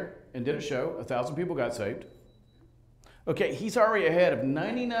from there and did a show. 1,000 people got saved. Okay, he's already ahead of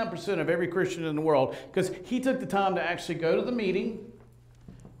 99% of every Christian in the world because he took the time to actually go to the meeting.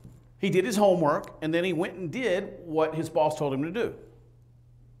 He did his homework, and then he went and did what his boss told him to do.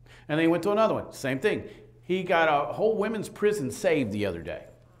 And then he went to another one. Same thing. He got a whole women's prison saved the other day.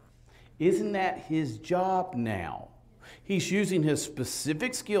 Isn't that his job now? He's using his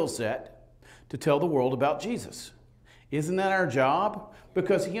specific skill set to tell the world about Jesus. Isn't that our job?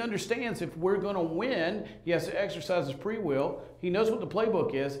 Because he understands if we're going to win, he has to exercise his free will. He knows what the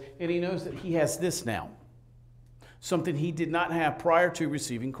playbook is, and he knows that he has this now. Something he did not have prior to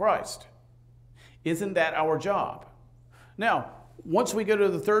receiving Christ. Isn't that our job? Now, once we go to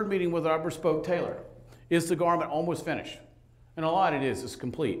the third meeting with our bespoke tailor, is the garment almost finished? And a lot it is, it's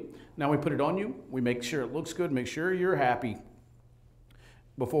complete. Now we put it on you, we make sure it looks good, make sure you're happy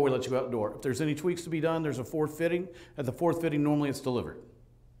before we let you go out the door. If there's any tweaks to be done, there's a fourth fitting. At the fourth fitting, normally it's delivered.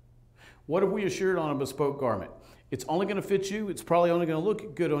 What have we assured on a bespoke garment? It's only going to fit you. It's probably only going to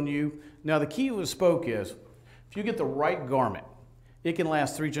look good on you. Now the key with bespoke is, if you get the right garment, it can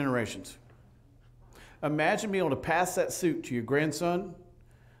last 3 generations. Imagine being able to pass that suit to your grandson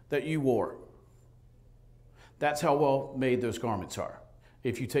that you wore. That's how well made those garments are,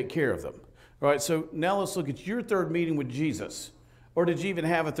 if you take care of them. All right, so now let's look at your third meeting with Jesus. Or did you even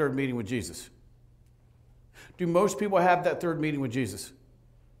have a third meeting with Jesus? Do most people have that third meeting with Jesus?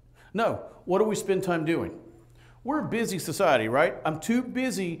 No. What do we spend time doing? We're a busy society, right? I'm too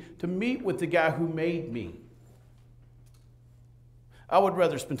busy to meet with the guy who made me. I would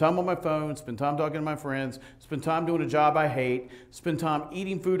rather spend time on my phone, spend time talking to my friends, spend time doing a job I hate, spend time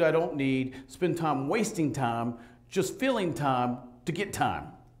eating food I don't need, spend time wasting time, just filling time to get time.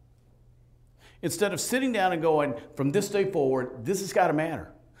 Instead of sitting down and going, from this day forward, this has got to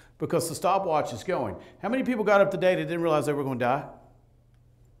matter because the stopwatch is going. How many people got up today that didn't realize they were going to die?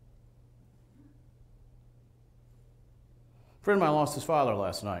 A friend of mine lost his father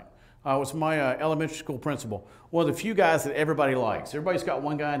last night. It was my elementary school principal, one of the few guys that everybody likes. Everybody's got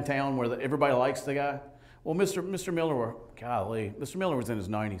one guy in town where everybody likes the guy. Well, Mr. Miller, Mr. Miller was in his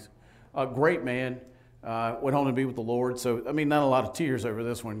 90s. A great man, went home to be with the Lord. So, I mean, not a lot of tears over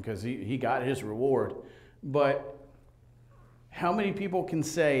this one because he got his reward. But how many people can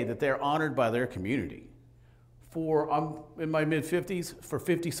say that they're honored by their community? I'm in my mid-50s, for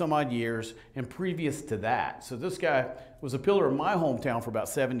 50 some odd years, and previous to that. So this guy was a pillar in my hometown for about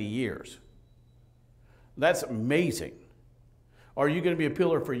 70 years. That's amazing. Are you going to be a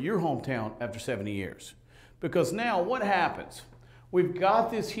pillar for your hometown after 70 years? Because now what happens? We've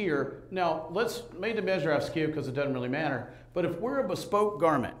got this here. Now let's make the measure I've skipped because it doesn't really matter. But if we're a bespoke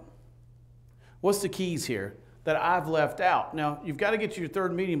garment, what's the keys here that I've left out? Now you've got to get to your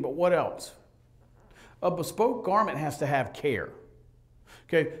third meeting, but what else? A bespoke garment has to have care.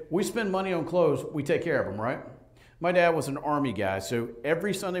 Okay, we spend money on clothes, we take care of them, right? My dad was an Army guy, so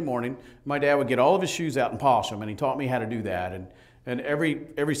every Sunday morning, my dad would get all of his shoes out and polish them, and he taught me how to do that. And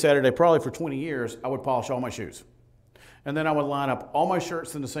every Saturday, probably for 20 years, I would polish all my shoes. And then I would line up all my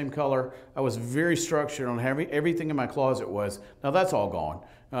shirts in the same color. I was very structured on how everything in my closet was. Now that's all gone.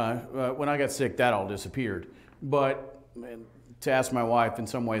 When I got sick, that all disappeared. But to ask my wife, in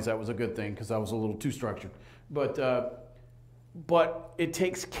some ways that was a good thing because I was a little too structured. But it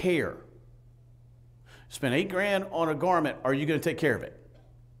takes care. Spend $8,000 on a garment, are you going to take care of it?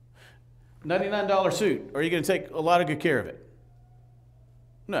 $99 suit, are you going to take a lot of good care of it?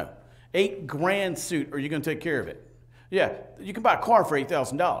 No. $8,000 suit, are you going to take care of it? Yeah, you can buy a car for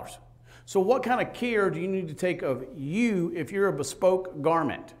 $8,000. So what kind of care do you need to take of you if you're a bespoke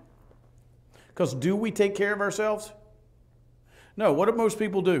garment? Because do we take care of ourselves? No, what do most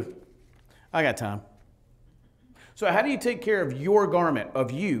people do? I got time. So how do you take care of your garment,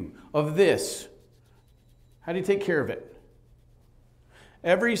 of you, of this? How do you take care of it?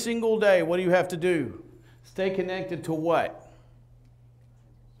 Every single day, what do you have to do? Stay connected to what?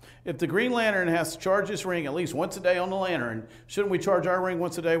 If the Green Lantern has to charge his ring at least once a day on the lantern, shouldn't we charge our ring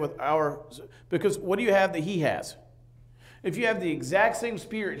once a day with our... Because what do you have that he has? If you have the exact same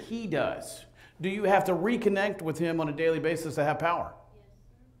spirit he does, do you have to reconnect with him on a daily basis to have power? Yes.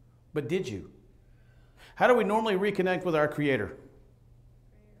 But did you? How do we normally reconnect with our Creator?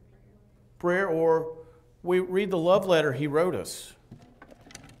 Prayer, or we read the love letter he wrote us.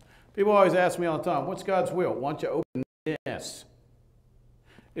 People always ask me all the time, what's God's will? Why don't you open this?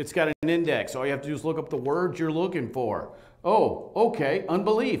 It's got an index. All you have to do is look up the words you're looking for. Oh, okay,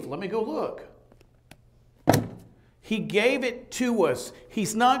 unbelief. Let me go look. He gave it to us.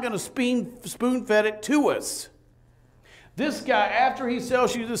 He's not going to spoon-fed it to us. This guy, after he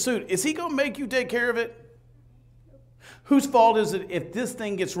sells you the suit, is he going to make you take care of it? Whose fault is it if this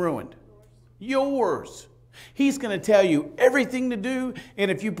thing gets ruined? Yours. He's going to tell you everything to do, and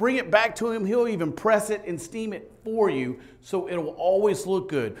if you bring it back to him, he'll even press it and steam it for you so it'll always look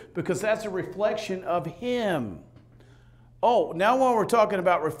good because that's a reflection of him. Oh, now when we're talking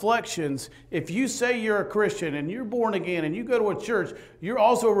about reflections, if you say you're a Christian and you're born again and you go to a church, you're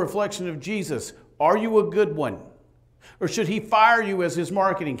also a reflection of Jesus. Are you a good one? Or should he fire you as his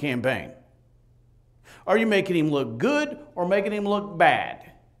marketing campaign? Are you making him look good or making him look bad?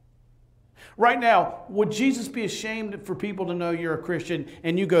 Right now, would Jesus be ashamed for people to know you're a Christian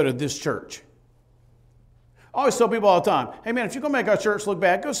and you go to this church? I always tell people all the time, hey man, if you're going to make our church look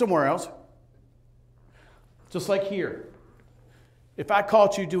bad, go somewhere else. Just like here. If I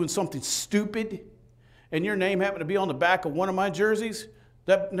caught you doing something stupid and your name happened to be on the back of one of my jerseys,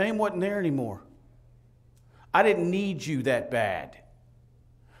 that name wasn't there anymore. I didn't need you that bad.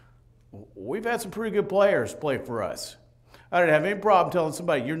 We've had some pretty good players play for us. I didn't have any problem telling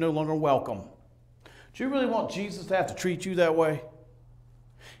somebody you're no longer welcome. Do you really want Jesus to have to treat you that way?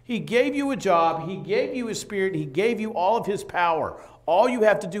 He gave you a job, he gave you his spirit, he gave you all of his power. All you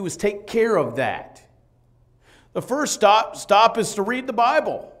have to do is take care of that. The first stop is to read the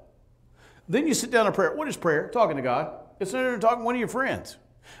Bible. Then you sit down in prayer. What is prayer? Talking to God. It's not talking to one of your friends.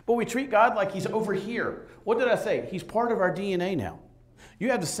 But we treat God like he's over here. What did I say? He's part of our DNA now. You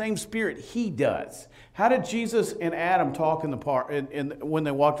have the same spirit he does. How did Jesus and Adam talk when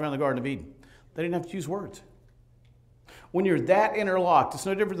they walked around the Garden of Eden? They didn't have to use words. When you're that interlocked, it's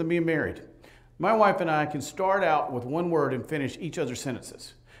no different than being married. My wife and I can start out with one word and finish each other's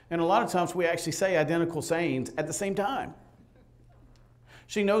sentences. And a lot of times we actually say identical sayings at the same time.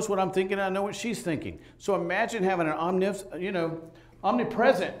 She knows what I'm thinking, I know what she's thinking. So imagine having an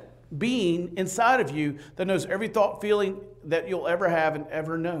omnipresent being inside of you that knows every thought, feeling that you'll ever have and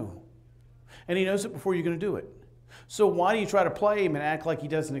ever know. And he knows it before you're going to do it. So why do you try to play him and act like he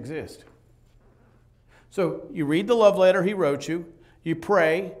doesn't exist? So you read the love letter he wrote you, you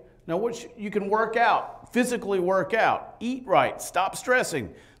pray. Now you can work out, physically work out, eat right, stop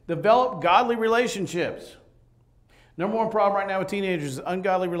stressing, develop godly relationships. Number one problem right now with teenagers is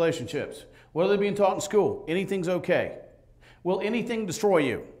ungodly relationships. What are they being taught in school? Anything's okay. Will anything destroy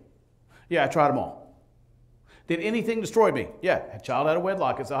you? Yeah, I tried them all. Did anything destroy me? Yeah, a child out of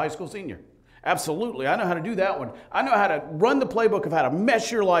wedlock as a high school senior. Absolutely, I know how to do that one. I know how to run the playbook of how to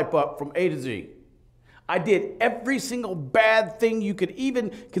mess your life up from A to Z. I did every single bad thing you could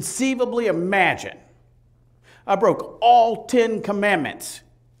even conceivably imagine. I broke all 10 commandments.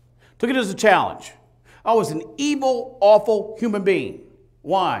 Took it as a challenge. I was an evil, awful human being.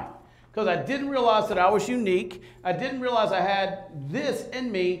 Why? Because I didn't realize that I was unique. I didn't realize I had this in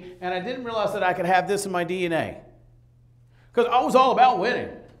me, and I didn't realize that I could have this in my DNA. Because I was all about winning.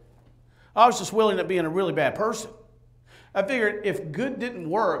 I was just willing to be a really bad person. I figured if good didn't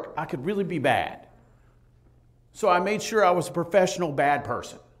work, I could really be bad. So I made sure I was a professional bad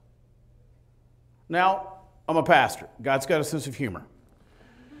person. Now, I'm a pastor. God's got a sense of humor.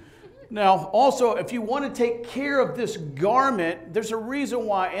 Now, also, if you want to take care of this garment, there's a reason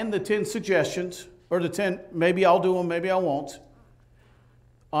why in the 10 suggestions, or the 10, maybe I'll do them, maybe I won't,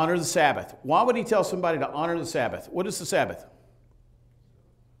 honor the Sabbath. Why would he tell somebody to honor the Sabbath? What is the Sabbath?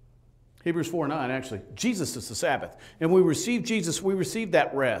 Hebrews 4:9, actually. Jesus is the Sabbath. And we receive Jesus, we receive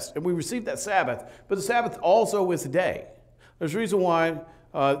that rest, and we receive that Sabbath, but the Sabbath also is a day. There's a reason why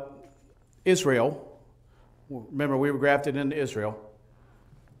Israel, remember we were grafted into Israel,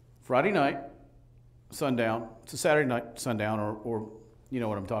 Friday night, sundown, to Saturday night, sundown, or you know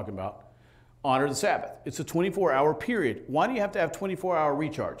what I'm talking about, honor the Sabbath. It's a 24-hour period. Why do you have to have 24-hour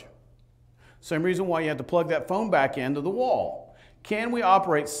recharge? Same reason why you have to plug that phone back into the wall. Can we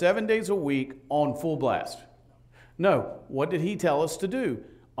operate 7 days a week on full blast? No. What did he tell us to do?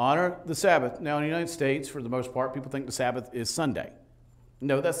 Honor the Sabbath. Now in the United States, for the most part, people think the Sabbath is Sunday.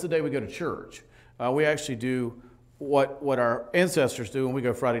 No, that's the day we go to church. We actually do what our ancestors do when we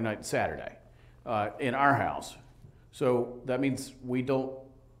go Friday night and Saturday in our house. So that means we don't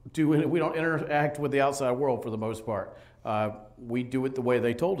interact with the outside world for the most part. We do it the way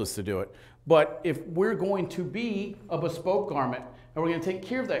they told us to do it. But if we're going to be a bespoke garment and we're going to take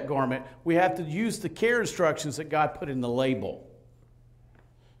care of that garment, we have to use the care instructions that God put in the label.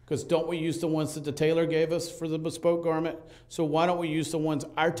 Because don't we use the ones that the tailor gave us for the bespoke garment? So why don't we use the ones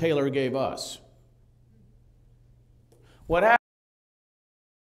our tailor gave us? What happened?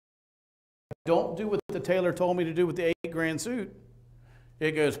 Don't do what the tailor told me to do with the $8,000 suit.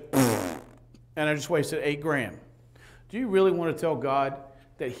 It goes, and I just wasted $8,000. Do you really want to tell God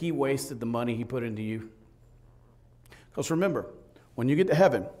that he wasted the money he put into you? Because remember, when you get to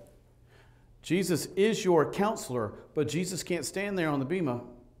heaven, Jesus is your counselor, but Jesus can't stand there on the bema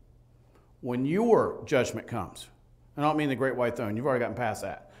when your judgment comes. I don't mean the great white throne. You've already gotten past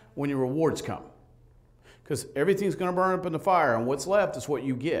that. When your rewards come. Because everything's going to burn up in the fire, and what's left is what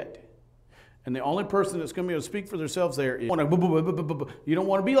you get. And the only person that's going to be able to speak for themselves there is, you don't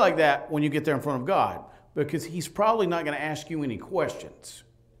want to be like that when you get there in front of God, because he's probably not going to ask you any questions.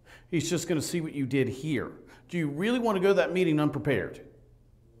 He's just going to see what you did here. Do you really want to go to that meeting unprepared?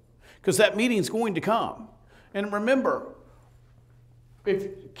 Because that meeting's going to come. And remember,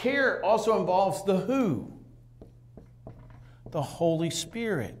 if care also involves the who? The Holy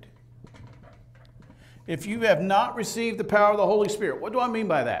Spirit. If you have not received the power of the Holy Spirit, what do I mean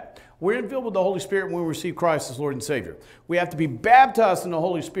by that? We're filled with the Holy Spirit when we receive Christ as Lord and Savior. We have to be baptized in the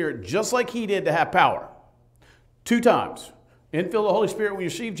Holy Spirit just like he did to have power. 2 times. Infill the Holy Spirit when you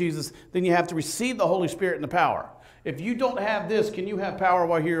receive Jesus, then you have to receive the Holy Spirit and the power. If you don't have this, can you have power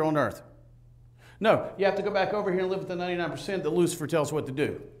while here on earth? No, you have to go back over here and live with the 99% that Lucifer tells what to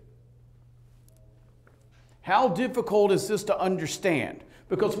do. How difficult is this to understand?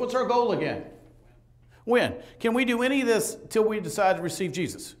 Because what's our goal again? When? Can we do any of this till we decide to receive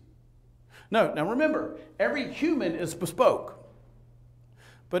Jesus? No, now remember, every human is bespoke.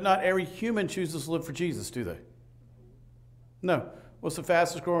 But not every human chooses to live for Jesus, do they? No. What's the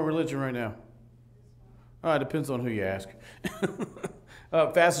fastest growing religion right now? It depends on who you ask.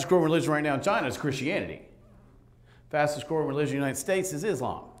 Fastest growing religion right now in China is Christianity. Fastest growing religion in the United States is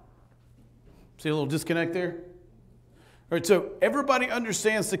Islam. See a little disconnect there? All right, so everybody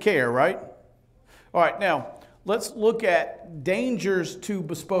understands the care, right? All right, now let's look at dangers to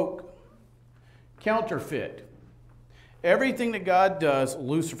bespoke. Counterfeit. Everything that God does,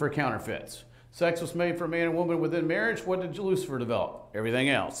 Lucifer counterfeits. Sex was made for a man and woman within marriage. What did Lucifer develop? Everything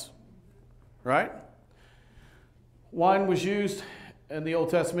else. Right? Wine was used in the Old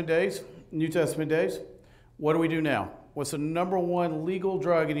Testament days, New Testament days. What do we do now? What's the number one legal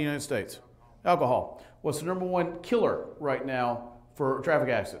drug in the United States? Alcohol. What's the number one killer right now for traffic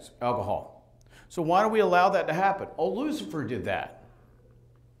accidents? Alcohol. So why do we allow that to happen? Oh, Lucifer did that.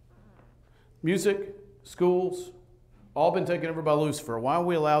 Music, schools, all been taken over by Lucifer. Why are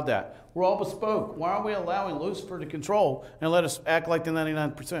we allowed that? We're all bespoke. Why are we allowing Lucifer to control and let us act like the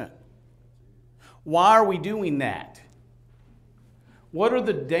 99%? Why are we doing that? What are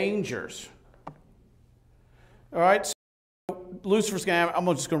the dangers? All right, so Lucifer's going to, I'm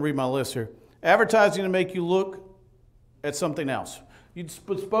just going to read my list here. Advertising to make you look at something else.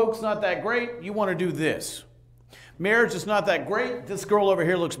 Bespoke's not that great, you want to do this. Marriage is not that great, this girl over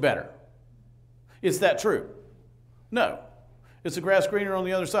here looks better. Is that true? No. Is the grass greener on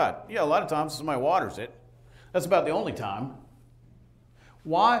the other side? Yeah, a lot of times somebody waters it. That's about the only time.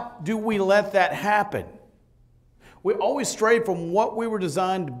 Why do we let that happen? We always stray from what we were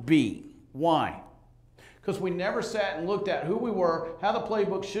designed to be. Why? Because we never sat and looked at who we were, how the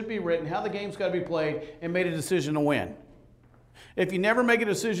playbook should be written, how the game's got to be played, and made a decision to win. If you never make a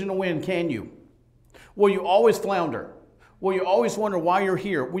decision to win, can you? Will you always flounder? Will you always wonder why you're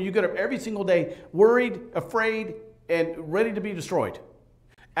here? Will you get up every single day worried, afraid, and ready to be destroyed?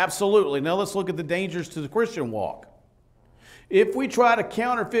 Absolutely. Now let's look at the dangers to the Christian walk. If we try to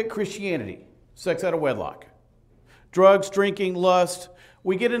counterfeit Christianity, sex out of wedlock, drugs, drinking, lust,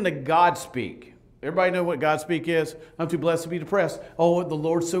 we get into God speak. Everybody know what God speak is? I'm too blessed to be depressed. Oh, the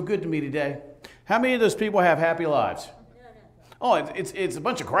Lord's so good to me today. How many of those people have happy lives? Oh, it's a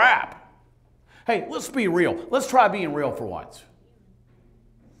bunch of crap. Hey, let's be real. Let's try being real for once.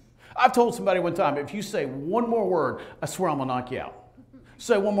 I've told somebody one time, if you say one more word, I swear I'm going to knock you out.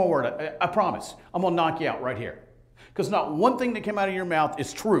 Say one more word, I promise. I'm going to knock you out right here. Because not one thing that came out of your mouth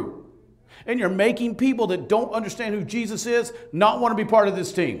is true. And you're making people that don't understand who Jesus is not want to be part of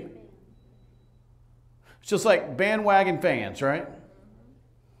this team. It's just like bandwagon fans, right?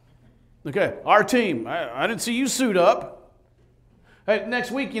 Okay, our team. I didn't see you suit up. Hey, next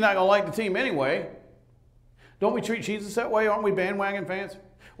week you're not going to like the team anyway. Don't we treat Jesus that way? Aren't we bandwagon fans?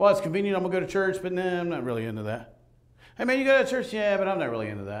 Well, it's convenient. I'm going to go to church, but nah, I'm not really into that. Hey, man, you go to church? Yeah, but I'm not really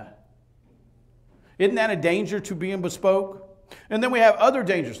into that. Isn't that a danger to being bespoke? And then we have other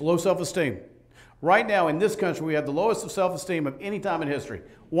dangers, low self-esteem. Right now in this country, we have the lowest of self-esteem of any time in history.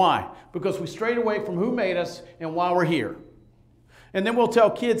 Why? Because we strayed away from who made us and why we're here. And then we'll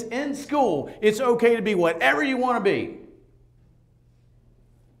tell kids in school, it's okay to be whatever you want to be.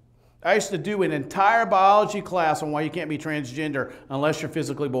 I used to do an entire biology class on why you can't be transgender unless you're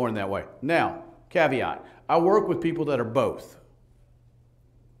physically born that way. Now, caveat, I work with people that are both.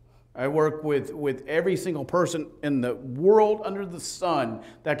 I work with every single person in the world under the sun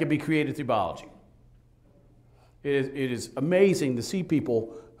that can be created through biology. It is amazing to see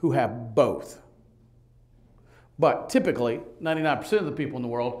people who have both. But typically, 99% of the people in the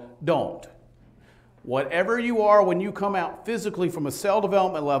world don't. Whatever you are when you come out physically from a cell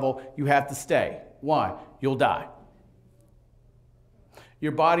development level, you have to stay. Why? You'll die.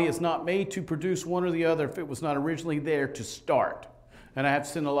 Your body is not made to produce one or the other if it was not originally there to start. And I have to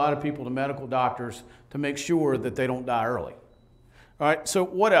send a lot of people to medical doctors to make sure that they don't die early. All right, so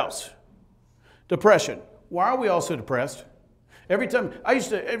what else? Depression. Why are we all so depressed? Every time,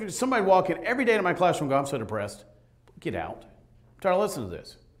 somebody walk in every day to my classroom and go, I'm so depressed. Get out. I'm tired of listening to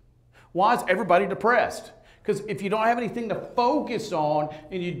this. Why is everybody depressed? Because if you don't have anything to focus on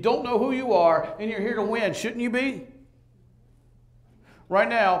and you don't know who you are and you're here to win, shouldn't you be? Right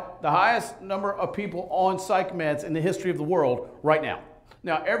now, the highest number of people on psych meds in the history of the world right now.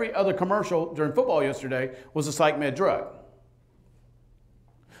 Now, every other commercial during football yesterday was a psych med drug.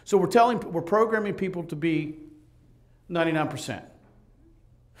 So we're programming people to be 99%.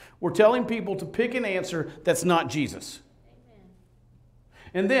 We're telling people to pick an answer that's not Jesus. Amen.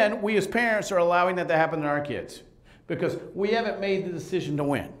 And then we as parents are allowing that to happen to our kids because we haven't made the decision to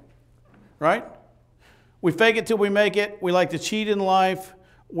win, right? We fake it till we make it. We like to cheat in life.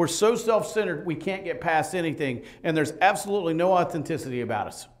 We're so self-centered we can't get past anything, and there's absolutely no authenticity about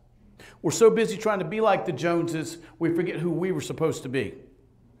us. We're so busy trying to be like the Joneses, we forget who we were supposed to be.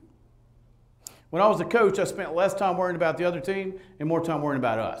 When I was a coach, I spent less time worrying about the other team and more time worrying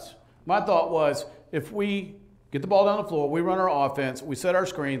about us. My thought was, if we get the ball down the floor, we run our offense, we set our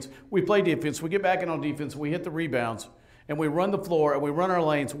screens, we play defense, we get back in on defense, we hit the rebounds, and we run the floor and we run our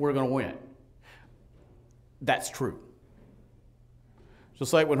lanes, we're going to win. That's true.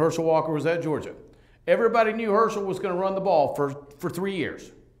 Just like when Herschel Walker was at Georgia. Everybody knew Herschel was going to run the ball for 3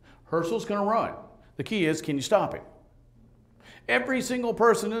 years. Herschel's going to run. The key is, can you stop him? Every single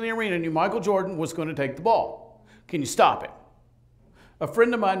person in the arena knew Michael Jordan was going to take the ball. Can you stop him? A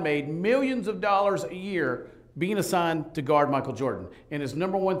friend of mine made millions of dollars a year being assigned to guard Michael Jordan. And his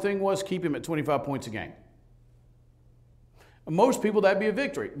number one thing was keep him at 25 points a game. Most people, that'd be a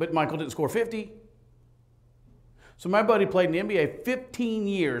victory. But Michael didn't score 50. So my buddy played in the NBA 15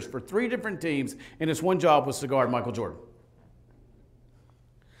 years for 3 different teams, and his one job was to guard Michael Jordan.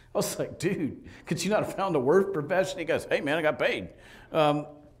 I was like, dude, could you not have found a worse profession? He goes, hey, man, I got paid.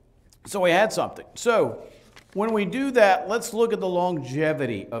 So we had something. So when we do that, let's look at the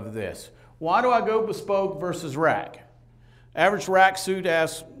longevity of this. Why do I go bespoke versus rack? Average rack suit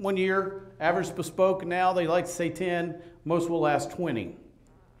asks 1 year. Average bespoke now, they like to say 10. Most will last 20.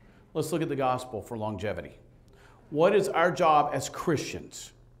 Let's look at the gospel for longevity. What is our job as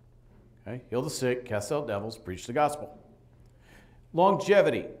Christians? Okay, heal the sick, cast out devils, preach the gospel.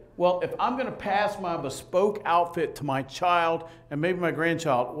 Longevity. Well, if I'm going to pass my bespoke outfit to my child and maybe my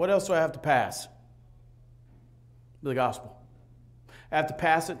grandchild, what else do I have to pass? The gospel. I have to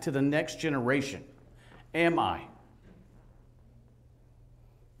pass it to the next generation. Am I?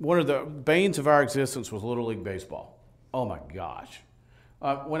 One of the banes of our existence was Little League Baseball. Oh my gosh.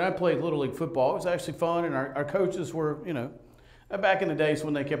 When I played Little League football, it was actually fun, and our coaches were, back in the days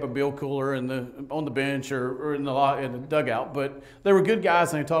when they kept a bill cooler on the bench or in the dugout, but they were good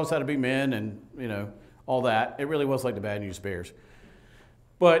guys, and they taught us how to be men and, all that. It really was like the Bad News Bears.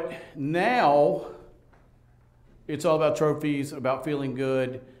 But now it's all about trophies, about feeling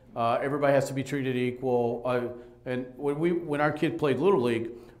good. Everybody has to be treated equal. And when our kid played Little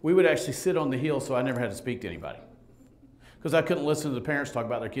League, we would actually sit on the hill, so I never had to speak to anybody, because I couldn't listen to the parents talk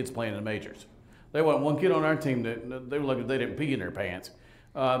about their kids playing in the majors. There wasn't one kid on our team that they were lucky they didn't pee in their pants.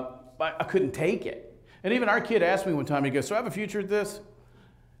 I couldn't take it. And even our kid asked me one time, he goes, so I have a future at this?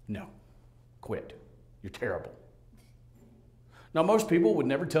 No, quit. You're terrible. Now, most people would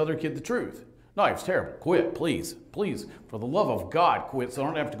never tell their kid the truth. No, it was terrible. Quit, please. Please, for the love of God, quit so I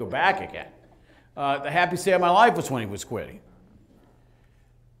don't have to go back again. The happiest day of my life was when he was quitting.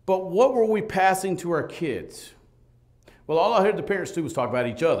 But what were we passing to our kids? Well, all I heard the parents do was talk about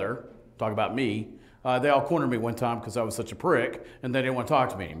each other, talk about me. They all cornered me one time because I was such a prick, and they didn't want to talk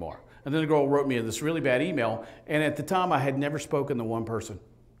to me anymore. And then the girl wrote me this really bad email, and at the time I had never spoken to one person.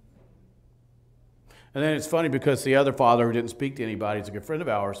 And then it's funny because the other father who didn't speak to anybody, he's a good friend of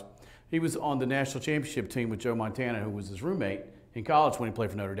ours, he was on the national championship team with Joe Montana, who was his roommate in college when he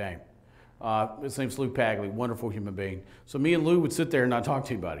played for Notre Dame. His name's Lou Pagley, wonderful human being. So me and Lou would sit there and not talk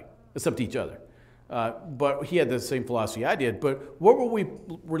to anybody, except to each other. But he had the same philosophy I did. But what were we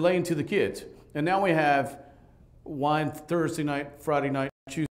relaying to the kids? And now we have wine Thursday night, Friday night,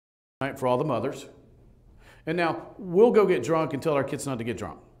 Tuesday night for all the mothers. And now we'll go get drunk and tell our kids not to get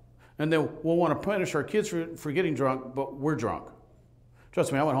drunk. And then we'll want to punish our kids for getting drunk, but we're drunk.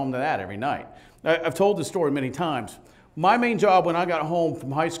 Trust me, I went home to that every night. I've told this story many times. My main job when I got home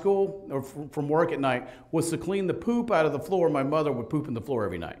from high school or from work at night was to clean the poop out of the floor. My mother would poop in the floor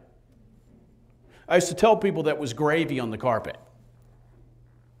every night. I used to tell people that was gravy on the carpet.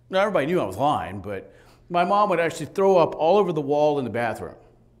 Now, everybody knew I was lying, but my mom would actually throw up all over the wall in the bathroom.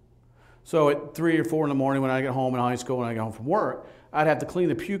 So at 3 or 4 in the morning when I get home in high school, when I get home from work, I'd have to clean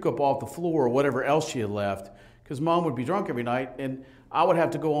the puke up off the floor or whatever else she had left, because Mom would be drunk every night, and I would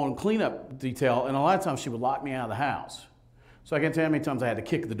have to go on cleanup detail, and a lot of times she would lock me out of the house. So I can't tell you how many times I had to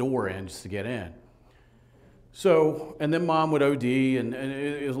kick the door in just to get in. So, and then Mom would OD, and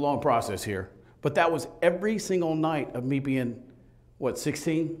it was a long process here. But that was every single night of me being,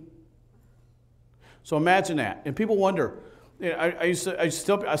 16? So imagine that. And people wonder, I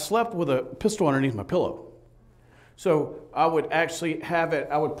slept with a pistol underneath my pillow. So I would actually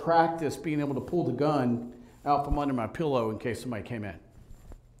I would practice being able to pull the gun out from under my pillow in case somebody came in.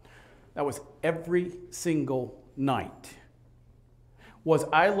 That was every single night. Was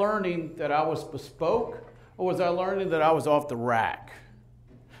I learning that I was bespoke, or was I learning that I was off the rack?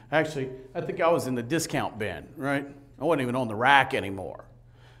 Actually, I think I was in the discount bin, right? I wasn't even on the rack anymore.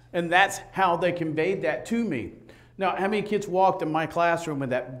 And that's how they conveyed that to me. Now, how many kids walked in my classroom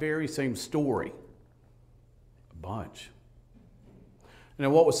with that very same story? A bunch.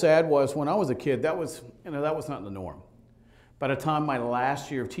 And what was sad was when I was a kid, that was not the norm. By the time my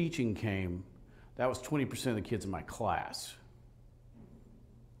last year of teaching came, that was 20% of the kids in my class.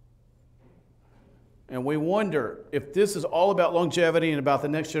 And we wonder if this is all about longevity and about the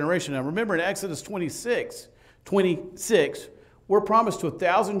next generation. Now remember in Exodus 26, we're promised to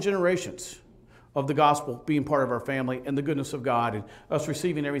 1,000 generations of the gospel being part of our family and the goodness of God and us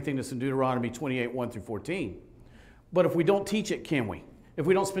receiving everything that's in Deuteronomy 28, 1 through 14. But if we don't teach it, can we? If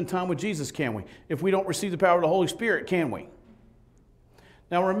we don't spend time with Jesus, can we? If we don't receive the power of the Holy Spirit, can we?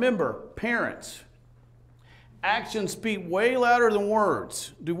 Now remember, parents, actions speak way louder than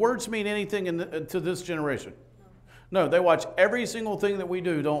words. Do words mean anything to this generation? No, they watch every single thing that we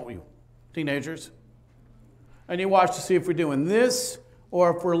do, don't you, teenagers? And you watch to see if we're doing this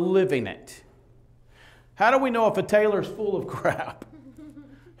or if we're living it. How do we know if a tailor's full of crap?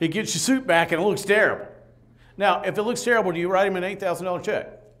 He gets your suit back and it looks terrible. Now, if it looks terrible, do you write him an $8,000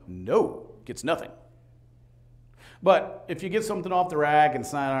 check? No, gets nothing. But if you get something off the rack and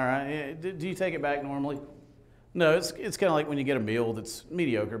sign, all right, do you take it back normally? No, it's kind of like when you get a meal that's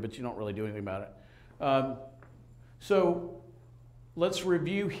mediocre, but you don't really do anything about it. So let's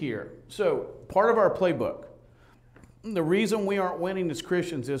review here. So part of our playbook, the reason we aren't winning as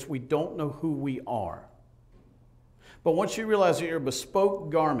Christians is we don't know who we are. But once you realize that you're a bespoke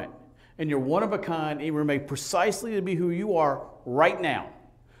garment and you're one of a kind, and you were made precisely to be who you are right now.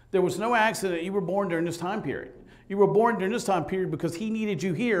 There was no accident you were born during this time period. You were born during this time period because he needed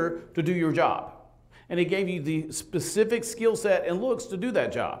you here to do your job. And he gave you the specific skill set and looks to do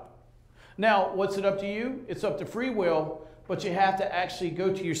that job. Now, what's it up to you? It's up to free will, but you have to actually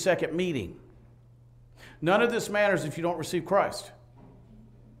go to your second meeting. None of this matters if you don't receive Christ.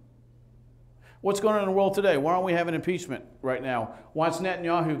 What's going on in the world today? Why aren't we having impeachment right now? Why is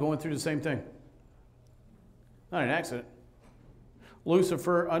Netanyahu going through the same thing? Not an accident.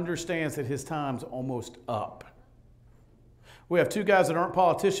 Lucifer understands that his time's almost up. We have two guys that aren't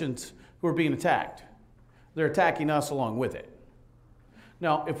politicians who are being attacked. They're attacking us along with it.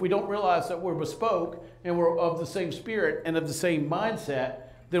 Now, if we don't realize that we're bespoke and we're of the same spirit and of the same mindset,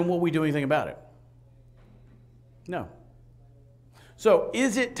 then will we do anything about it? No. So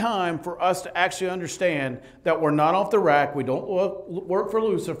is it time for us to actually understand that we're not off the rack, we don't work for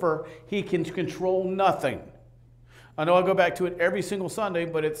Lucifer, he can control nothing. I know I go back to it every single Sunday,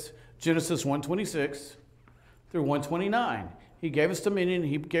 but it's Genesis 1:26 through 1:29. He gave us dominion,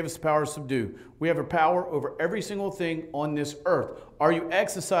 he gave us the power to subdue. We have a power over every single thing on this earth. Are you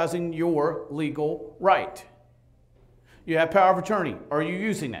exercising your legal right? You have power of attorney. Are you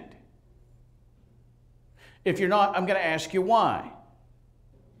using it? If you're not, I'm going to ask you why.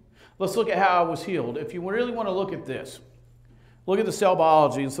 Let's look at how I was healed. If you really want to look at this, look at the cell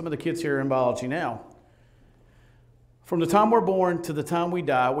biology, and some of the kids here are in biology now. From the time we're born to the time we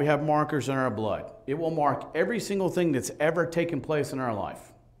die, we have markers in our blood. It will mark every single thing that's ever taken place in our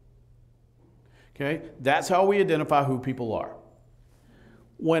life. Okay? That's how we identify who people are.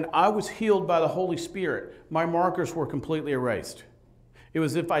 When I was healed by the Holy Spirit, my markers were completely erased. It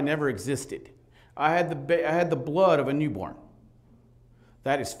was as if I never existed. I had the blood of a newborn.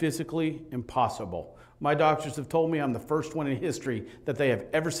 That is physically impossible. My doctors have told me I'm the first one in history that they have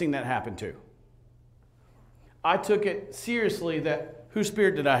ever seen that happen to. I took it seriously that whose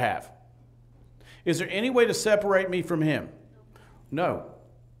spirit did I have? Is there any way to separate me from him? No.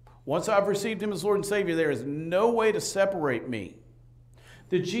 Once I've received him as Lord and Savior, there is no way to separate me.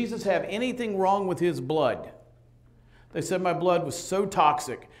 Did Jesus have anything wrong with his blood? They said my blood was so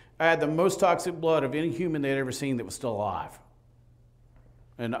toxic. I had the most toxic blood of any human they'd ever seen that was still alive.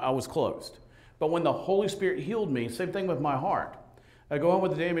 And I was closed. But when the Holy Spirit healed me, same thing with my heart. I go in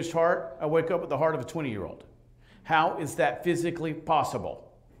with a damaged heart, I wake up with the heart of a 20-year-old. How is that physically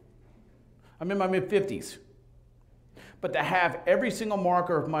possible? I'm in my mid-50s. But to have every single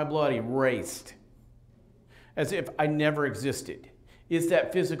marker of my blood erased, as if I never existed, is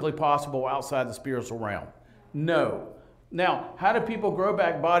that physically possible outside the spiritual realm? No. Now, how do people grow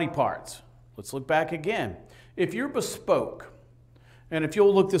back body parts? Let's look back again. If you're bespoke, and if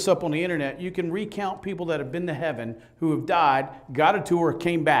you'll look this up on the internet, you can recount people that have been to heaven who have died, got a tour,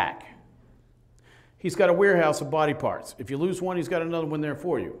 came back. He's got a warehouse of body parts. If you lose one, he's got another one there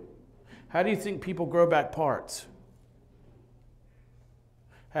for you. How do you think people grow back parts?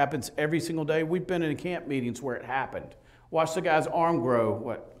 Happens every single day. We've been in camp meetings where it happened. Watch the guy's arm grow,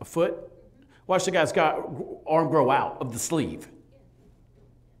 what, a foot? Watch the guy's arm grow out of the sleeve.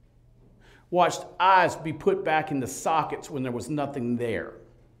 Watched eyes be put back in the sockets when there was nothing there.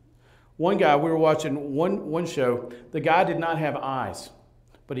 One guy, we were watching one show, the guy did not have eyes,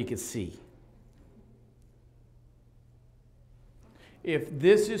 but he could see. If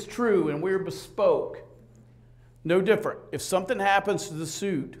this is true and we're bespoke, no different. If something happens to the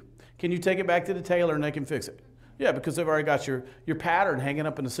suit, can you take it back to the tailor and they can fix it? Yeah, because they've already got your pattern hanging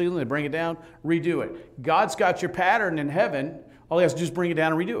up in the ceiling. They bring it down, redo it. God's got your pattern in heaven. All he has to do is bring it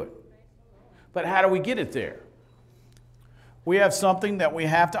down and redo it. But how do we get it there? We have something that we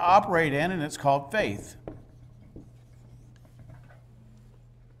have to operate in, and it's called faith.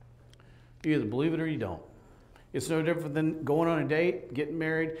 You either believe it or you don't. It's no different than going on a date, getting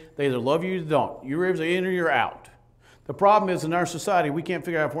married. They either love you or they don't. You're either in or you're out. The problem is in our society, we can't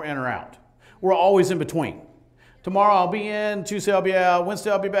figure out if we're in or out. We're always in between. Tomorrow I'll be in, Tuesday I'll be out,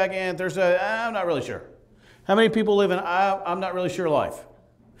 Wednesday I'll be back in, Thursday, I'm not really sure. How many people live in I'm not really sure life?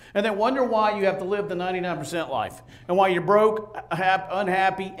 And then wonder why you have to live the 99% life and why you're broke,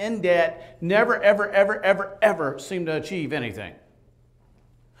 unhappy, in debt, never, ever, ever, ever, ever seem to achieve anything.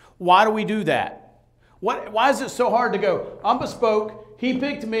 Why do we do that? Why is it so hard to go, I'm bespoke, he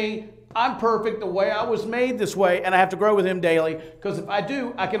picked me, I'm perfect the way I was made this way, and I have to grow with him daily, because if I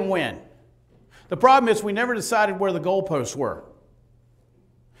do, I can win. The problem is we never decided where the goalposts were.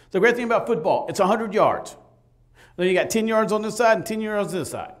 The great thing about football, it's 100 yards. Then you got 10 yards on this side and 10 yards on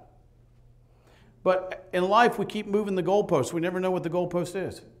this side. But in life, we keep moving the goalposts. We never know what the goalpost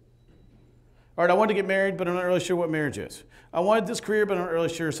is. All right, I wanted to get married, but I'm not really sure what marriage is. I wanted this career, but I'm not really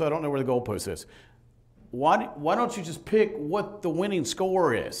sure, so I don't know where the goalpost is. Why don't you just pick what the winning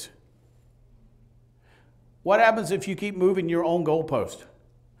score is? What happens if you keep moving your own goalpost?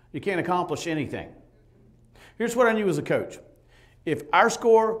 You can't accomplish anything. Here's what I knew as a coach. If our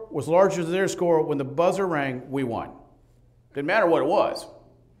score was larger than their score, when the buzzer rang, we won. Didn't matter what it was.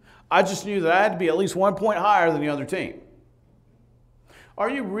 I just knew that I had to be at least 1 point higher than the other team. Are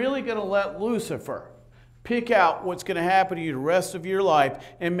you really going to let Lucifer pick out what's going to happen to you the rest of your life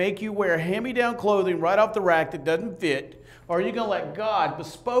and make you wear hand-me-down clothing right off the rack that doesn't fit? Or are you going to let God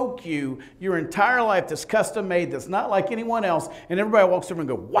bespoke you your entire life that's custom made, that's not like anyone else, and everybody walks over and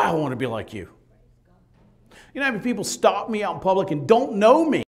go, wow, I want to be like you? You know how many people stop me out in public and don't know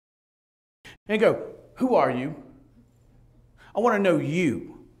me and go, who are you? I want to know you.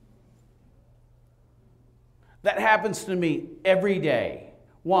 That happens to me every day.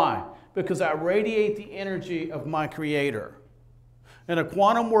 Why? Because I radiate the energy of my Creator. In a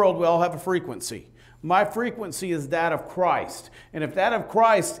quantum world, we all have a frequency. My frequency is that of Christ. And if that of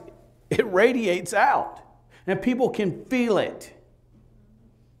Christ, it radiates out. And people can feel it.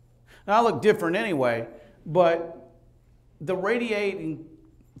 Now, I look different anyway, but the radiating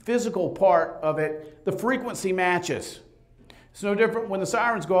physical part of it, the frequency matches. It's no different when the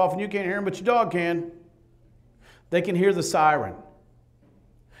sirens go off and you can't hear them, but your dog can. They can hear the siren.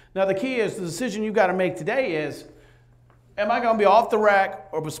 Now, the key is, the decision you've got to make today is, am I going to be off the rack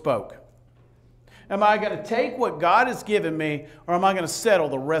or bespoke? Am I going to take what God has given me, or am I going to settle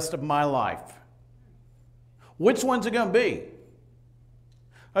the rest of my life? Which one's it going to be?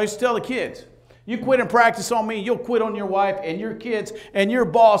 I used to tell the kids, you quit and practice on me, you'll quit on your wife and your kids and your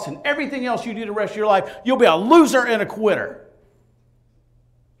boss and everything else you do the rest of your life. You'll be a loser and a quitter.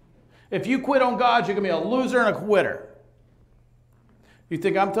 If you quit on God, you're going to be a loser and a quitter. You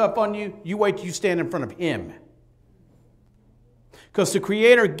think I'm tough on you? You wait till you stand in front of Him. Because the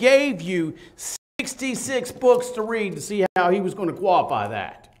Creator gave you 66 books to read to see how He was going to qualify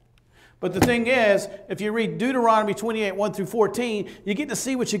that. But the thing is, if you read Deuteronomy 28, 1 through 14, you get to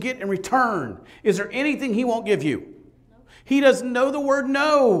see what you get in return. Is there anything He won't give you? No. He doesn't know the word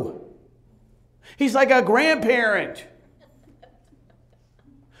no. He's like a grandparent.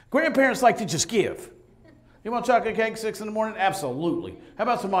 Grandparents like to just give. You want chocolate cake 6 in the morning? Absolutely. How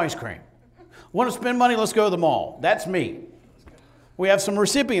about some ice cream? Want to spend money? Let's go to the mall. That's me. We have some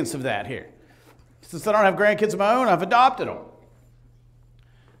recipients of that here. Since I don't have grandkids of my own, I've adopted them.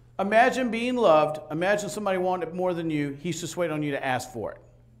 Imagine being loved. Imagine somebody wanting it more than you. He's just waiting on you to ask for it.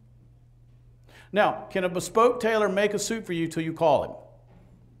 Now, can a bespoke tailor make a suit for you till you call him?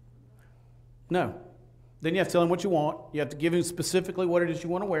 No. Then you have to tell him what you want. You have to give him specifically what it is you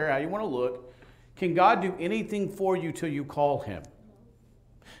want to wear, how you want to look. Can God do anything for you till you call Him?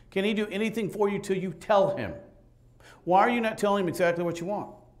 Can He do anything for you till you tell Him? Why are you not telling Him exactly what you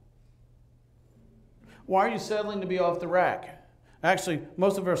want? Why are you settling to be off the rack? Actually,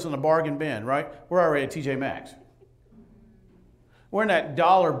 most of us in the bargain bin, right? We're already at TJ Maxx. We're in that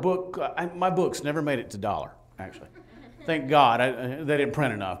dollar book. My books never made it to dollar, actually. Thank God. They didn't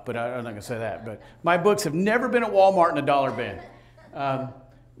print enough, but I'm not going to say that. But my books have never been at Walmart in a dollar bin.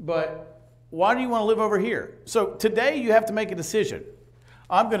 But why do you want to live over here? So today you have to make a decision.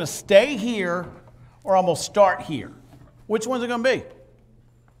 I'm going to stay here or I'm going to start here. Which one's it going to be?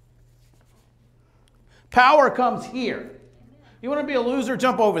 Power comes here. You want to be a loser?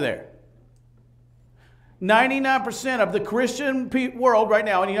 Jump over there. 99% of the Christian world right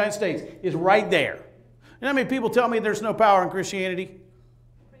now in the United States is right there. You know how many people tell me there's no power in Christianity?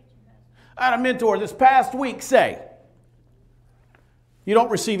 I had a mentor this past week say, you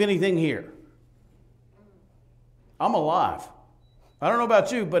don't receive anything here. I'm alive. I don't know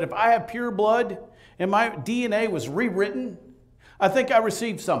about you, but if I have pure blood and my DNA was rewritten, I think I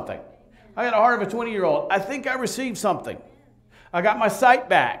received something. I got the heart of a 20-year-old. I think I received something. I got my sight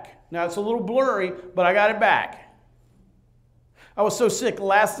back. Now it's a little blurry, but I got it back. I was so sick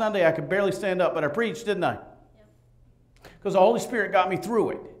last Sunday I could barely stand up, but I preached, didn't I? Because the Holy Spirit got me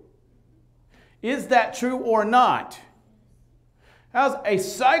through it. Is that true or not? How's a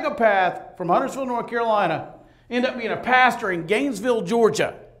psychopath from Huntersville, North Carolina, end up being a pastor in Gainesville,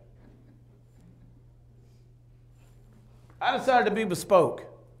 Georgia? I decided to be Bespoke.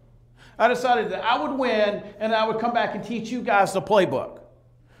 I decided that I would win and I would come back and teach you guys the playbook.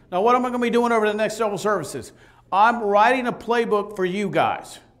 Now, what am I going to be doing over the next several services? I'm writing a playbook for you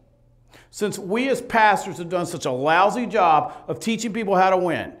guys. Since we as pastors have done such a lousy job of teaching people how to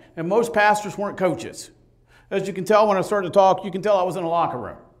win, and most pastors weren't coaches. As you can tell when I started to talk, you can tell I was in a locker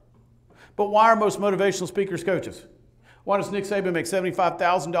room. But why are most motivational speakers coaches? Why does Nick Saban make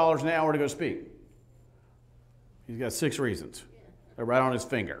 $75,000 an hour to go speak? He's got 6 reasons. They're right on his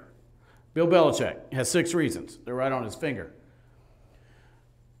finger. Bill Belichick has 6 reasons. They're right on his finger.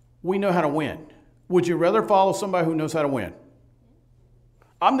 We know how to win. Would you rather follow somebody who knows how to win?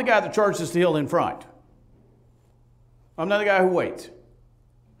 I'm the guy that charges the hill in front. I'm not the guy who waits.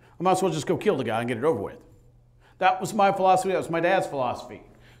 I might as well just go kill the guy and get it over with. That was my philosophy. That was my dad's philosophy.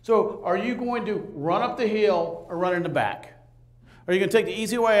 So are you going to run up the hill or run in the back? Are you going to take the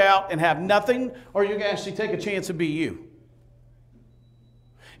easy way out and have nothing, or are you going to actually take a chance and be you?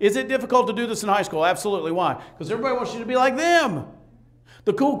 Is it difficult to do this in high school? Absolutely. Why? Because everybody wants you to be like them.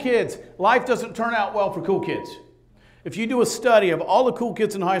 The cool kids. Life doesn't turn out well for cool kids. If you do a study of all the cool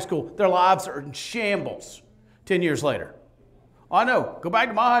kids in high school, their lives are in shambles 10 years later. I know. Go back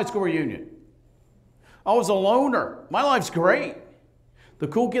to my high school reunion. I was a loner. My life's great. The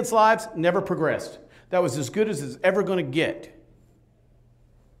cool kids' lives never progressed. That was as good as it's ever going to get.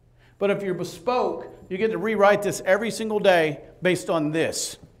 But if you're Bespoke, you get to rewrite this every single day based on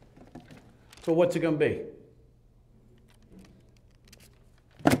this. So what's it going to be?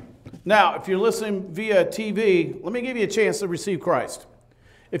 Now, if you're listening via TV, let me give you a chance to receive Christ.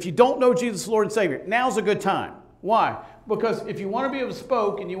 If you don't know Jesus, Lord and Savior, now's a good time. Why? Because if you want to be a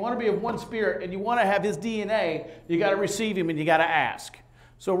Bespoke and you want to be of one spirit and you want to have his DNA, you got to receive him and you got to ask.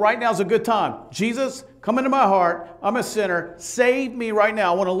 So right now is a good time. Jesus, come into my heart. I'm a sinner. Save me right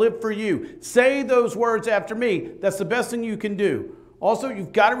now. I want to live for you. Say those words after me. That's the best thing you can do. Also,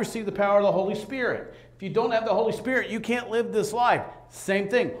 you've got to receive the power of the Holy Spirit. If you don't have the Holy Spirit, you can't live this life. Same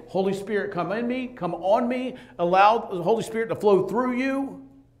thing. Holy Spirit, come in me, come on me. Allow the Holy Spirit to flow through you.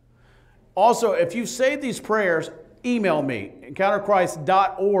 Also, if you say these prayers, email me,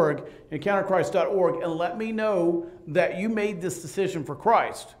 encounterchrist.org, encounterchrist.org, and let me know that you made this decision for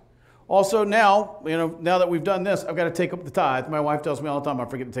Christ. Also now that we've done this, I've got to take up the tithe. My wife tells me all the time I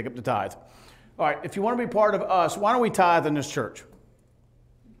forget to take up the tithe. All right, if you want to be part of us, why don't we tithe in this church?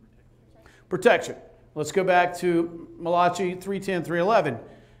 Protection. Let's go back to Malachi 3:10, 3:11.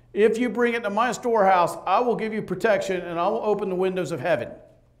 If you bring it to my storehouse, I will give you protection and I will open the windows of heaven.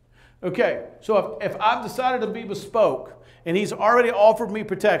 Okay, so if I've decided to be Bespoke and he's already offered me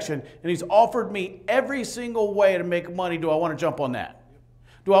protection and he's offered me every single way to make money, do I want to jump on that?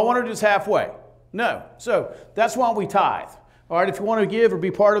 Do I want to do this halfway? No. So that's why we tithe. All right, if you want to give or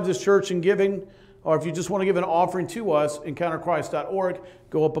be part of this church in giving, or if you just want to give an offering to us, encounterchrist.org,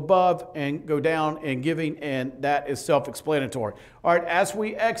 go up above and go down and giving, and that is self-explanatory. All right, as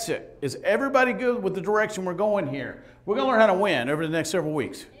we exit, is everybody good with the direction we're going here? We're going to learn how to win over the next several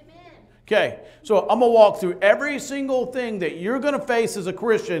weeks. Okay, so I'm going to walk through every single thing that you're going to face as a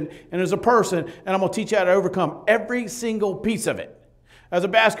Christian and as a person, and I'm going to teach you how to overcome every single piece of it. As a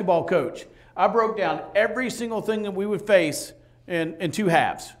basketball coach, I broke down every single thing that we would face in 2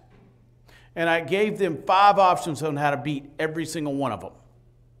 halves. And I gave them 5 options on how to beat every single one of them.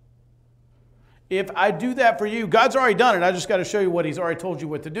 If I do that for you, God's already done it. I just got to show you what he's already told you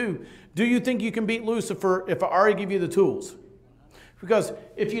what to do. Do you think you can beat Lucifer if I already give you the tools? Because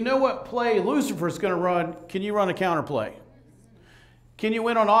if you know what play Lucifer's going to run, can you run a counter play? Can you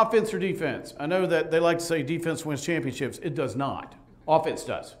win on offense or defense? I know that they like to say defense wins championships. It does not. Offense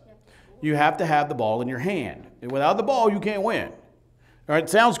does. You have to have the ball in your hand. And without the ball, you can't win. All right,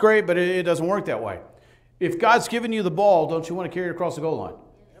 sounds great, but it doesn't work that way. If God's given you the ball, don't you want to carry it across the goal line?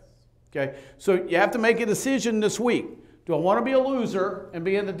 Okay, so you have to make a decision this week. Do I want to be a loser and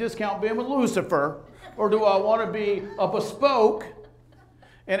be in the discount bin with Lucifer, or do I want to be a bespoke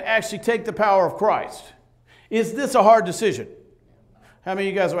and actually take the power of Christ? Is this a hard decision? How many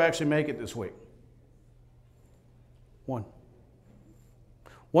of you guys will actually make it this week? One.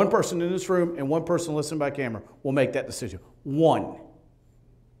 One person in this room and one person listening by camera will make that decision. One.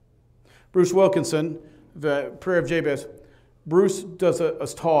 Bruce Wilkinson, the Prayer of Jabez, Bruce does a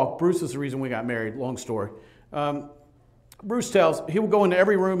talk. Bruce is the reason we got married, long story. Bruce tells, he will go into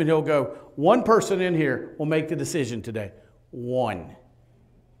every room and he'll go, one person in here will make the decision today. One.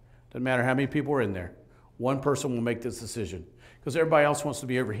 Doesn't matter how many people are in there. One person will make this decision because everybody else wants to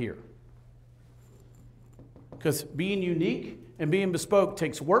be over here. Because being unique and being bespoke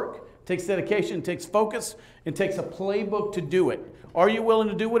takes work, takes dedication, takes focus, and takes a playbook to do it. Are you willing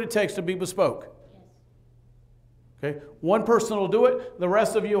to do what it takes to be bespoke? Okay, one person will do it. The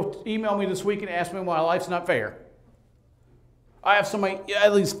rest of you will email me this week and ask me why life's not fair. I have somebody,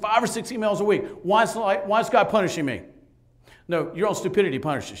 at least 5 or 6 emails a week. Why is God punishing me? No, your own stupidity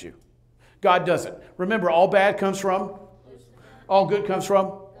punishes you. God doesn't. Remember, all bad comes from? All good comes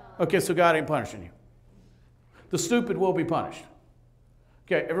from? Okay, so God ain't punishing you. The stupid will be punished.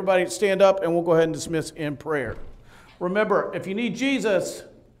 Okay, everybody stand up and we'll go ahead and dismiss in prayer. Remember, if you need Jesus,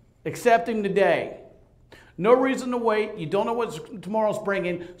 accept him today. No reason to wait. You don't know what tomorrow's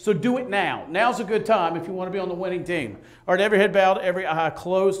bringing, so do it now. Now's a good time if you want to be on the winning team. All right, every head bowed, every eye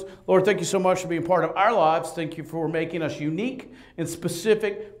closed. Lord, thank you so much for being part of our lives. Thank you for making us unique and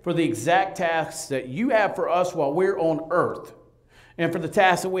specific for the exact tasks that you have for us while we're on earth and for the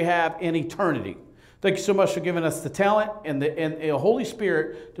tasks that we have in eternity. Thank you so much for giving us the talent and the Holy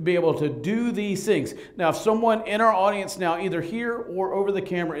Spirit to be able to do these things. Now, if someone in our audience now, either here or over the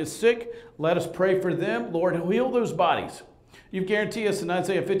camera, is sick, let us pray for them. Lord, heal those bodies. You've guaranteed us in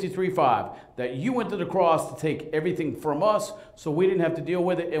Isaiah 53:5 that you went to the cross to take everything from us so we didn't have to deal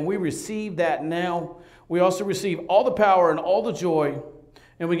with it, and we receive that now. We also receive all the power and all the joy,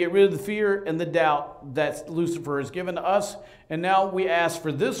 and we get rid of the fear and the doubt that Lucifer has given to us. And now we ask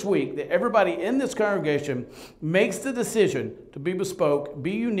for this week that everybody in this congregation makes the decision to be bespoke,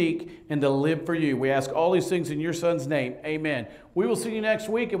 be unique, and to live for you. We ask all these things in your son's name. Amen. We will see you next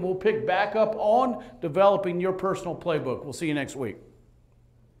week, and we'll pick back up on developing your personal playbook. We'll see you next week.